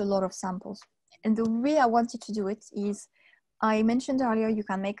sent a lot of samples. And the way I wanted to do it is, I mentioned earlier, you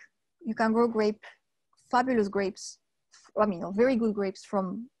can grow fabulous grapes, very good grapes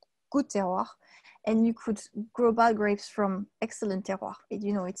from good terroir, and you could grow bad grapes from excellent terroir.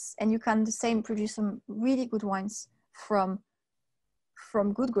 And you can the same produce some really good wines from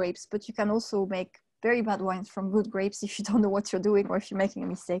good grapes, but you can also make very bad wines from good grapes if you don't know what you're doing or if you're making a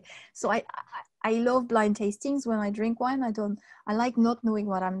mistake. So I love blind tastings when I drink wine. I like not knowing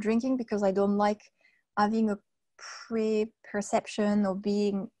what I'm drinking because I don't like having a pre-perception or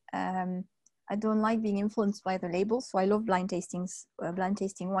being, I don't like being influenced by the labels. So I love blind tastings, blind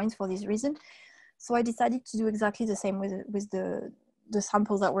tasting wines for this reason. So I decided to do exactly the same with the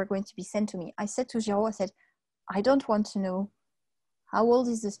samples that were going to be sent to me. I said to Giraud, I said, I don't want to know how old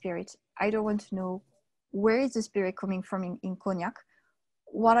is the spirit. I don't want to know where is the spirit coming from in Cognac.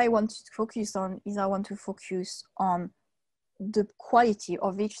 What I want to focus on is I want to focus on the quality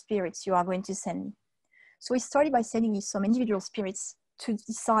of each spirit you are going to send me. So we started by sending me some individual spirits to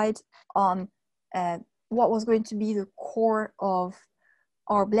decide on what was going to be the core of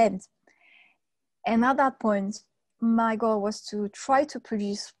our blend. And at that point, my goal was to try to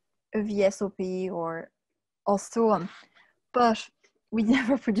produce a VSOP or so on. But we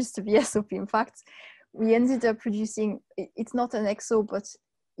never produced a VSOP. In fact, we ended up producing, it's not an XO, but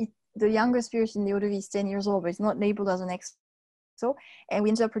the younger spirit in the eau de vie is 10 years old, but it's not labeled as an XO. And we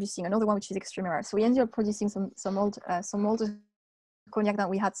ended up producing another one, which is extremely rare. So we ended up producing some older cognac that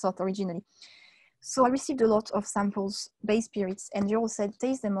we had sought originally. So I received a lot of samples, base spirits, and Giraud said,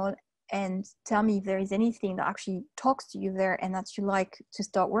 taste them all and tell me if there is anything that actually talks to you there and that you like to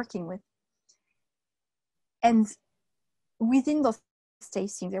start working with. And within those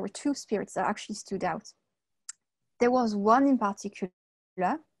tasting, there were two spirits that actually stood out. There was one in particular,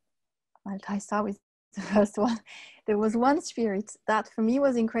 I'll start with the first one. There was one spirit that for me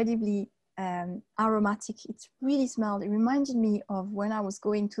was incredibly aromatic. It really smelled, it reminded me of when I was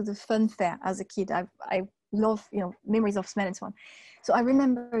going to the fun fair as a kid. I love, memories of smell and so on. So I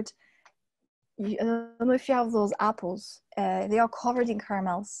remembered, I don't know if you have those apples, they are covered in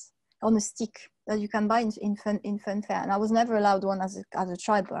caramels on a stick that you can buy in fun fair. And I was never allowed one as a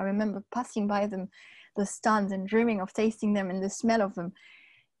child, but I remember passing by them, the stand, and dreaming of tasting them and the smell of them.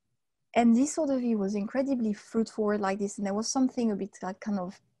 And this eau de vie was incredibly fruit forward like this. And there was something a bit like kind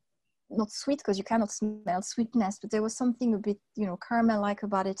of, not sweet because you cannot smell sweetness, but there was something a bit, caramel-like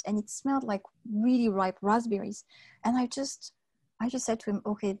about it. And it smelled like really ripe raspberries. And I just said to him,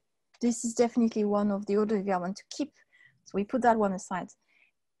 okay, this is definitely one of the eau de vie I want to keep. So we put that one aside.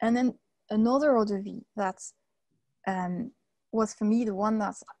 And then another eau de vie that was for me the one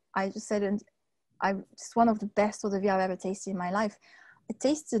that I just said, and it's one of the best eau de vie I've ever tasted in my life. I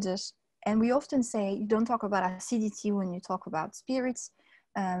tasted it, and we often say you don't talk about acidity when you talk about spirits.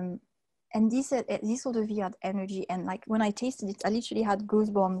 And this eau de vie had energy, and like when I tasted it, I literally had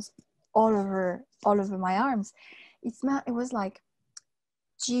goosebumps all over my arms. It was like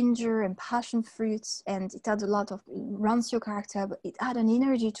ginger and passion fruits, and it had a lot of rancio character, but it had an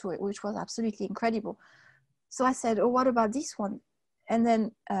energy to it which was absolutely incredible. So I said, oh, what about this one? And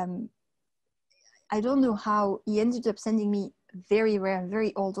then I don't know how he ended up sending me very rare,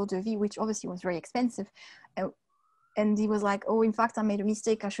 very old eau de vie, which obviously was very expensive. And he was like, oh, in fact, I made a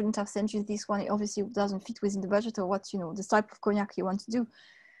mistake. I shouldn't have sent you this one. It obviously doesn't fit within the budget or what, the type of cognac you want to do.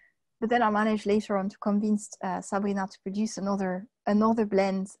 But then I managed later on to convince Sabrina to produce another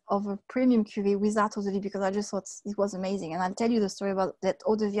blend of a premium cuvée with that eau de vie, because I just thought it was amazing. And I'll tell you the story about that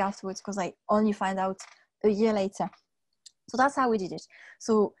eau de vie afterwards, because I only find out a year later. So that's how we did it.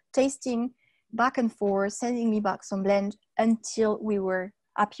 So tasting back and forth, sending me back some blend until we were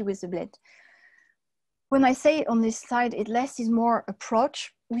happy with the blend. When I say on this slide, it less is more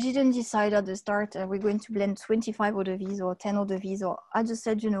approach. We didn't decide at the start, we're going to blend 25 eau de vie or 10 eau de vie. Or I just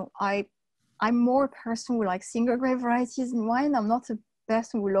said, I'm more a person who likes single grape varieties in wine. I'm not a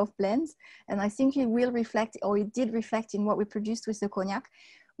person who loves blends. And I think it will reflect, or it did reflect in what we produced with the cognac.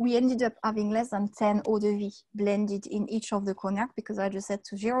 We ended up having less than 10 eau de vie blended in each of the cognac, because I just said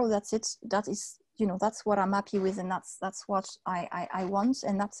to Giraud, that's it. That is, that's what I'm happy with, and that's what I want,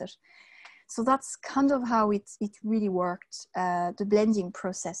 and that's it. So that's kind of how it really worked, the blending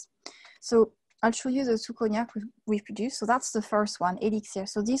process. So I'll show you the two cognac we produced. So that's the first one, Elixir.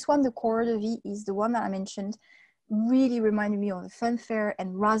 So this one, the core de vie, is the one that I mentioned, really reminded me of the Funfair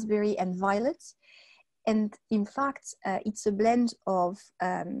and raspberry and violet. And in fact, it's a blend of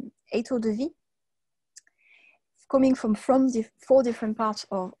 8 eau de vie coming from 4 different parts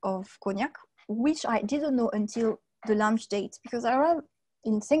of cognac, which I didn't know until the launch date, because I arrived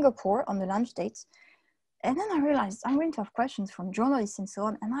in Singapore on the launch date. And then I realized I'm going to have questions from journalists and so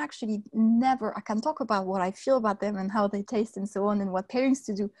on. And I actually I can talk about what I feel about them and how they taste and so on and what pairings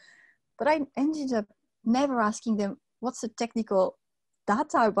to do. But I ended up never asking them what's the technical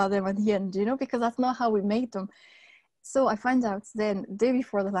data about them at the end, because that's not how we made them. So I find out then, the day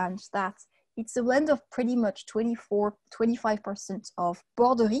before the launch, that it's a blend of pretty much 25% of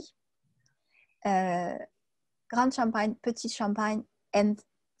Borderie, Grand Champagne, Petit Champagne, and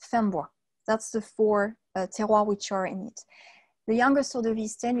Fin Bois. That's the 4 terroirs which are in it. The youngest eau de vie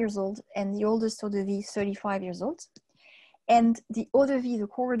is 10 years old, and the oldest eau de vie is 35 years old. And the eau de vie, the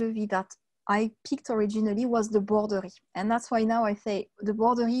core eau de vie that I picked originally was the Borderie. And that's why now I say the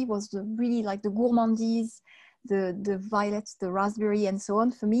Borderie was really like the gourmandise, the violets, the raspberry, and so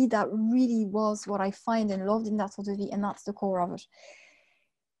on. For me, that really was what I find and loved in that eau de vie, and that's the core of it.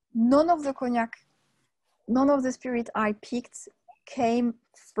 None of the cognac, none of the spirit I picked came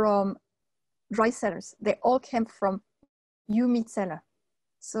from dry cellars. They all came from humid cellar.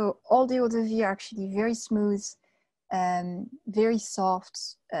 So all the eau de vie are actually very smooth, very soft.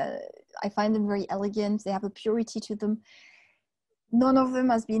 I find them very elegant. They have a purity to them. None of them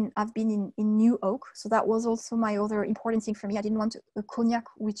have been in new oak. So that was also my other important thing for me. I didn't want a cognac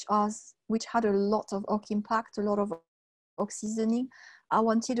which had a lot of oak impact, a lot of oak seasoning. I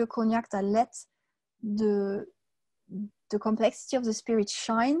wanted a cognac that let the complexity of the spirit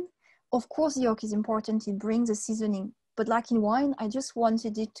shine. Of course, the oak is important. It brings a seasoning. But like in wine, I just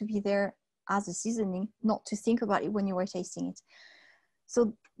wanted it to be there as a seasoning, not to think about it when you were tasting it.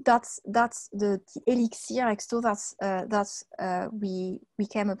 So that's the elixir exto we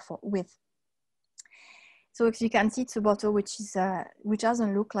came up with. So if you can see, it's a bottle which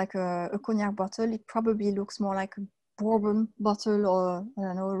doesn't look like a cognac bottle. It probably looks more like a bourbon bottle or I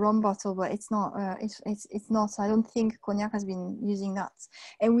don't know, a rum bottle, but it's not. It's not. I don't think cognac has been using that.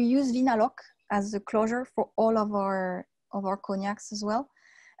 And we use Vinaloc as the closure for all of our cognacs as well.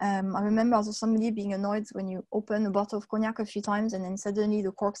 I remember as somebody being annoyed when you open a bottle of cognac a few times and then suddenly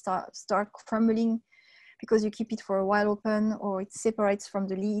the cork start crumbling because you keep it for a while open, or it separates from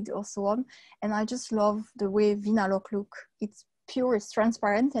the lid or so on. And I just love the way Vinaloc look. It's pure, it's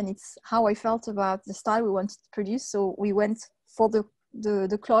transparent, and it's how I felt about the style we wanted to produce. So we went for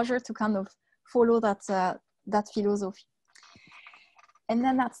the closure to kind of follow that philosophy. And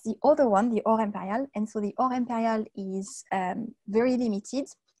then that's the other one, the Or Impérial. And so the Or Impérial is very limited.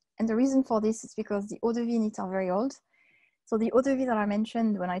 And the reason for this is because the eau de vie in it are very old. So the eau de vie that I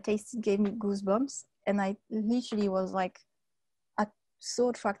mentioned when I tasted gave me goosebumps. And I literally was like, so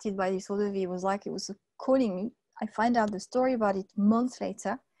attracted by this eau de vie. It was like it was calling me. I find out the story about it months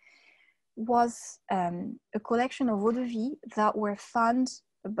later. It was a collection of eau de vie that were found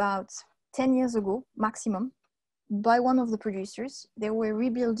about 10 years ago, maximum, by one of the producers. They were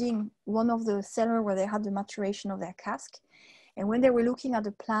rebuilding one of the cellar where they had the maturation of their cask. And when they were looking at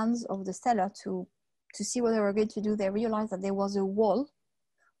the plans of the cellar to see what they were going to do, they realized that there was a wall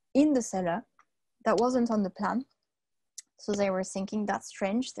in the cellar that wasn't on the plan. So they were thinking, that's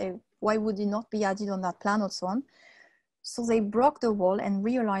strange. Why would it not be added on that plan or so on? So they broke the wall and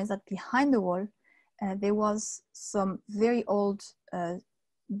realized that behind the wall, there was some very old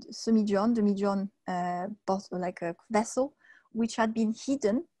demi-john bottle, like a vessel, which had been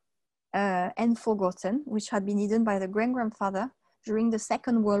hidden and forgotten, which had been hidden by the great-grandfather during the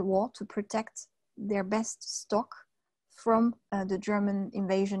Second World War to protect their best stock from the German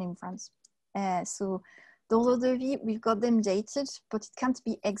invasion in France. So those eau de vie, we've got them dated, but it can't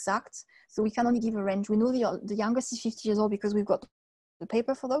be exact. So we can only give a range. We know the youngest is 50 years old because we've got the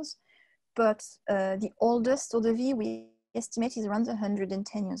paper for those. But the oldest eau de vie we estimate is around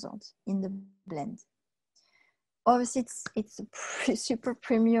 110 years old in the blend. Obviously, it's a super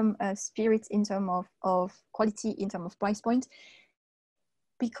premium spirit in terms of quality, in terms of price point,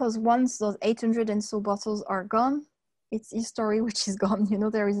 because once those 800 and so bottles are gone, it's history which is gone. You know,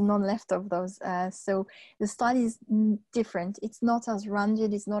 there is none left of those. So the style is different. It's not as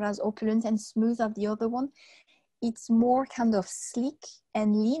rounded, it's not as opulent and smooth as the other one. It's more kind of sleek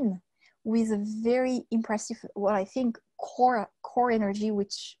and lean with a very impressive, what I think, core energy,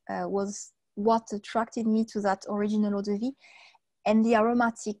 which was what attracted me to that original eau de vie. And the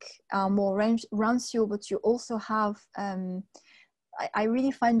aromatic are more rancio, but you also have, I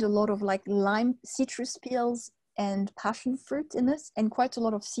really find a lot of like lime, citrus peels and passion fruit in this, and quite a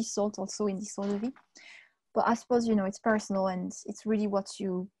lot of sea salt also in this eau de vie. But I suppose, you know, it's personal and it's really what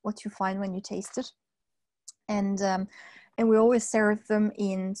you find when you taste it. And we always serve them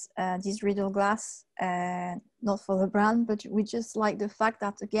in this riddle glass, not for the brand, but we just like the fact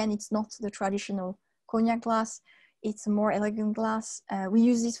that, again, it's not the traditional cognac glass. It's a more elegant glass. We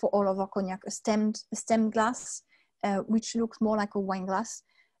use this for all of our cognac, a stemmed glass, which looks more like a wine glass,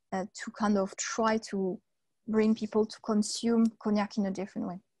 to kind of try to bring people to consume cognac in a different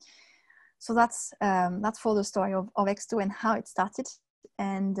way. So that's for the story of Exto and how it started.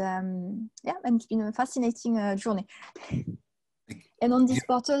 And yeah, and it's been a fascinating journey. And on this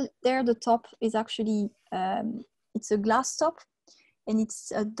bottle there, the top is actually, it's a glass top, and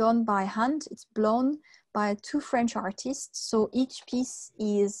it's done by hand. It's blown by two French artists. So each piece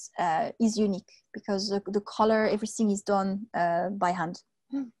is unique because the color, everything is done by hand.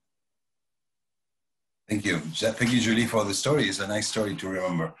 Thank you. Thank you, Julie, for the story. It's a nice story to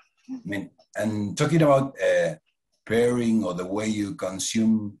remember. I mean, and talking about pairing or the way you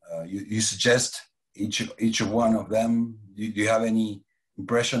consume, you suggest each one of them. Do you have any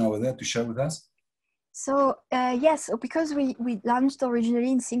impression over there to share with us? So yes, because we launched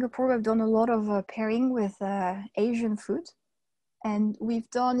originally in Singapore, we've done a lot of pairing with Asian food, and we've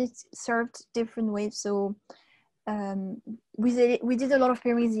done it served different ways. So we did a lot of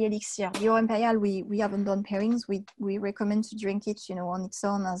pairings with the elixir. The Eau Impériale, we haven't done pairings. We recommend to drink it, you know, on its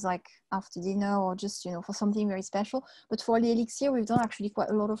own as like after dinner or just, you know, for something very special. But for the elixir, we've done actually quite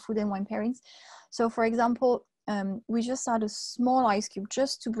a lot of food and wine pairings. So for example, we just add a small ice cube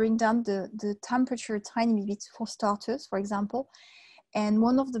just to bring down the temperature a tiny bit for starters, for example. And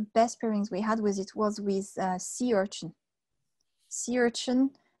one of the best pairings we had with it was with sea urchin. Sea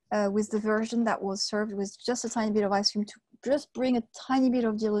urchin with the version that was served with just a tiny bit of ice cream to just bring a tiny bit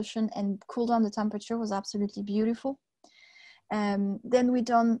of dilution and cool down the temperature was absolutely beautiful. Then we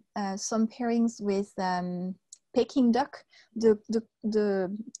done some pairings with Peking duck, the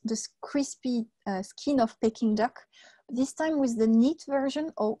crispy skin of Peking duck, this time with the neat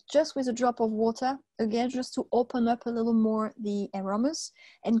version or just with a drop of water, again, just to open up a little more the aromas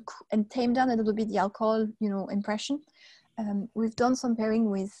and tame down a little bit the alcohol, you know, impression. We've done some pairing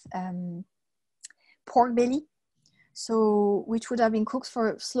with pork belly, so which would have been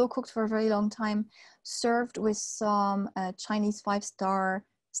slow cooked for a very long time, served with some Chinese 5-star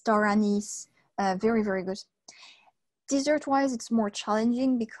anise, very, very good. Dessert-wise, it's more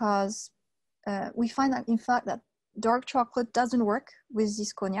challenging because we find that, in fact, that dark chocolate doesn't work with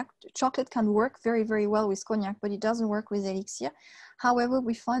this cognac. Chocolate can work very, very well with cognac, but it doesn't work with elixir. However,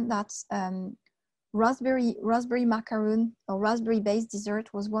 we find that raspberry macaroon or raspberry-based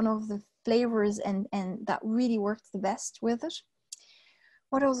dessert was one of the flavors and that really worked the best with it.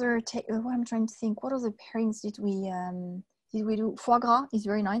 What other? What I'm trying to think. What other pairings did we do? Foie gras is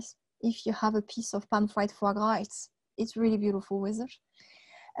very nice. If you have a piece of pan-fried foie gras, it's really beautiful with it.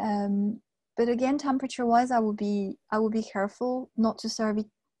 But again, temperature-wise, I would be careful not to serve it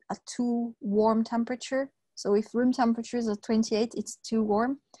at too warm temperature. So if room temperature is at 28, it's too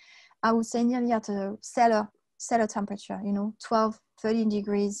warm. I would say nearly at a cellar temperature, you know, 12, 13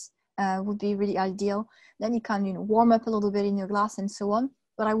 degrees would be really ideal. Then you can, you know, warm up a little bit in your glass and so on.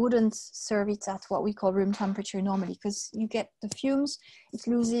 But I wouldn't serve it at what we call room temperature normally because you get the fumes, it's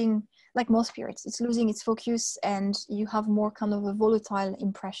losing, like most spirits, it's losing its focus and you have more kind of a volatile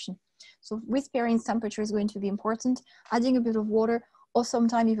impression. So with pairings, temperature is going to be important. Adding a bit of water or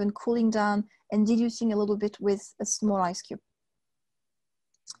sometimes even cooling down and diluting a little bit with a small ice cube.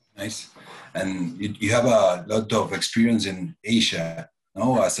 Nice. And you have a lot of experience in Asia,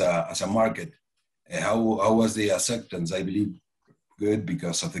 no, as a market. How was the acceptance? I believe good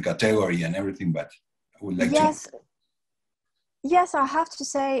because of the category and everything, but I would like to. Yes, I have to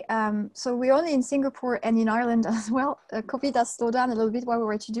say, so we're only in Singapore and in Ireland as well. COVID has slowed down a little bit what we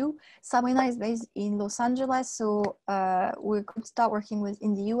were to do. Sabrina is based in Los Angeles, so we could start working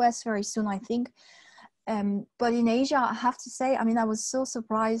in the US very soon, I think. But in Asia, I have to say, I mean, I was so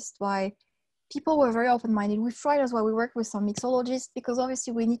surprised by people were very open-minded. We've tried as well. We work with some mixologists because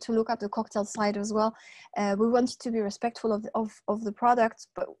obviously we need to look at the cocktail side as well. We wanted to be respectful of the product,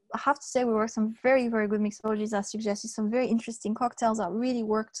 but I have to say we work with some very, very good mixologists that suggested some very interesting cocktails that really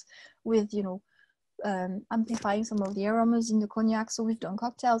worked with, you know, amplifying some of the aromas in the cognac. So we've done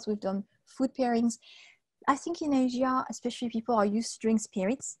cocktails, we've done food pairings. I think in Asia, especially people are used to drink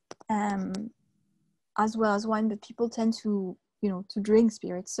spirits as well as wine, but people tend to, you know, to drink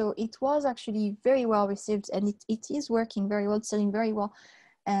spirits. So it was actually very well received and it is working very well, selling very well.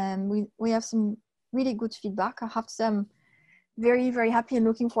 And we have some really good feedback. I have to say I'm very, very happy and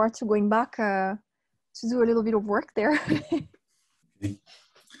looking forward to going back to do a little bit of work there.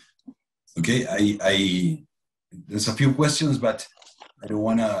 Okay, I there's a few questions, but I don't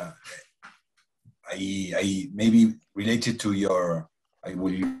want to, I maybe related to your, I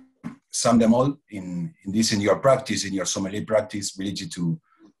will sum them all in your practice, in your sommelier practice related to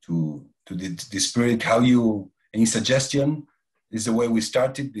the spirit, how you, any suggestion? This is the way we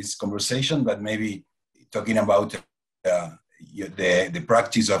started this conversation, but maybe talking about the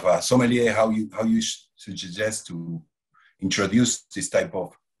practice of a sommelier, how you suggest to introduce this type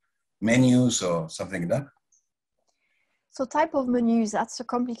of menus or something like that? So type of menus, that's a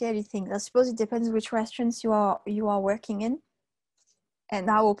complicated thing. I suppose it depends which restaurants you are working in and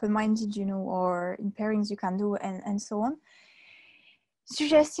how open-minded, you know, or in pairings you can do and so on.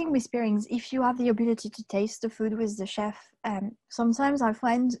 Suggesting with pairings, if you have the ability to taste the food with the chef, sometimes I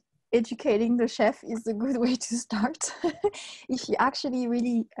find educating the chef is a good way to start. If you actually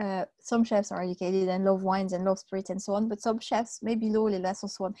really, some chefs are educated and love wines and love spirits and so on, but some chefs maybe a little less or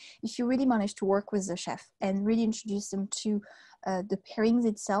so on. If you really manage to work with the chef and really introduce them to the pairings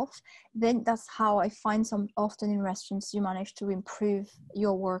itself, then that's how I find often in restaurants you manage to improve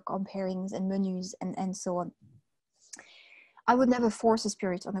your work on pairings and menus and so on. I would never force a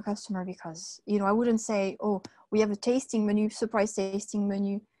spirit on a customer because, you know, I wouldn't say, oh, we have a tasting menu, surprise tasting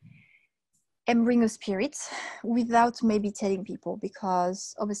menu, and bring a spirit without maybe telling people,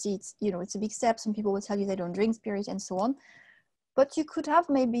 because obviously it's, you know, it's a big step. Some people will tell you they don't drink spirit and so on. But you could have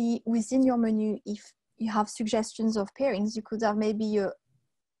maybe within your menu, if you have suggestions of pairings, you could have maybe a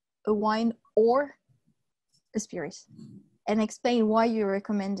wine or a spirit, and explain why you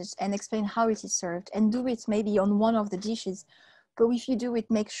recommend it and explain how it is served, and do it maybe on one of the dishes. But if you do it,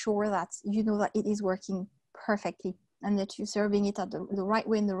 make sure that you know that it is working perfectly and that you're serving it at the right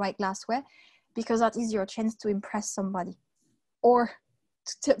way, in the right glassware, because that is your chance to impress somebody or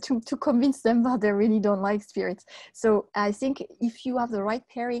to convince them that they really don't like spirits. So I think if you have the right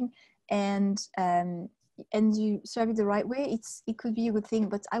pairing and you serve it the right way, it could be a good thing.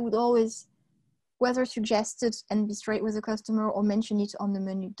 But I would always, whether suggest it and be straight with the customer or mention it on the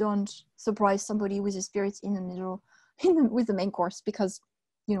menu, don't surprise somebody with a spirit in the middle with the main course, because,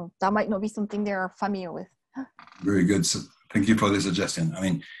 you know, that might not be something they're familiar with. Very good. So thank you for the suggestion. I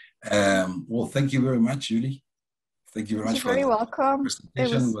mean, well, thank you very much, Julie. Thank you very much. You're very welcome.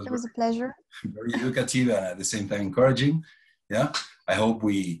 Presentation It was a pleasure. Very educative and at the same time encouraging. Yeah, I hope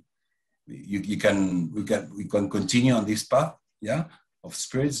we can continue on this path. Yeah, of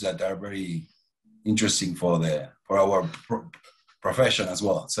spirits that are very interesting for our profession as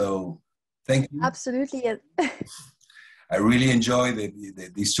well. So thank you. Absolutely. I really enjoy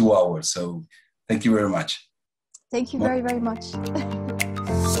these 2 hours. So thank you very much. Thank you very, very much.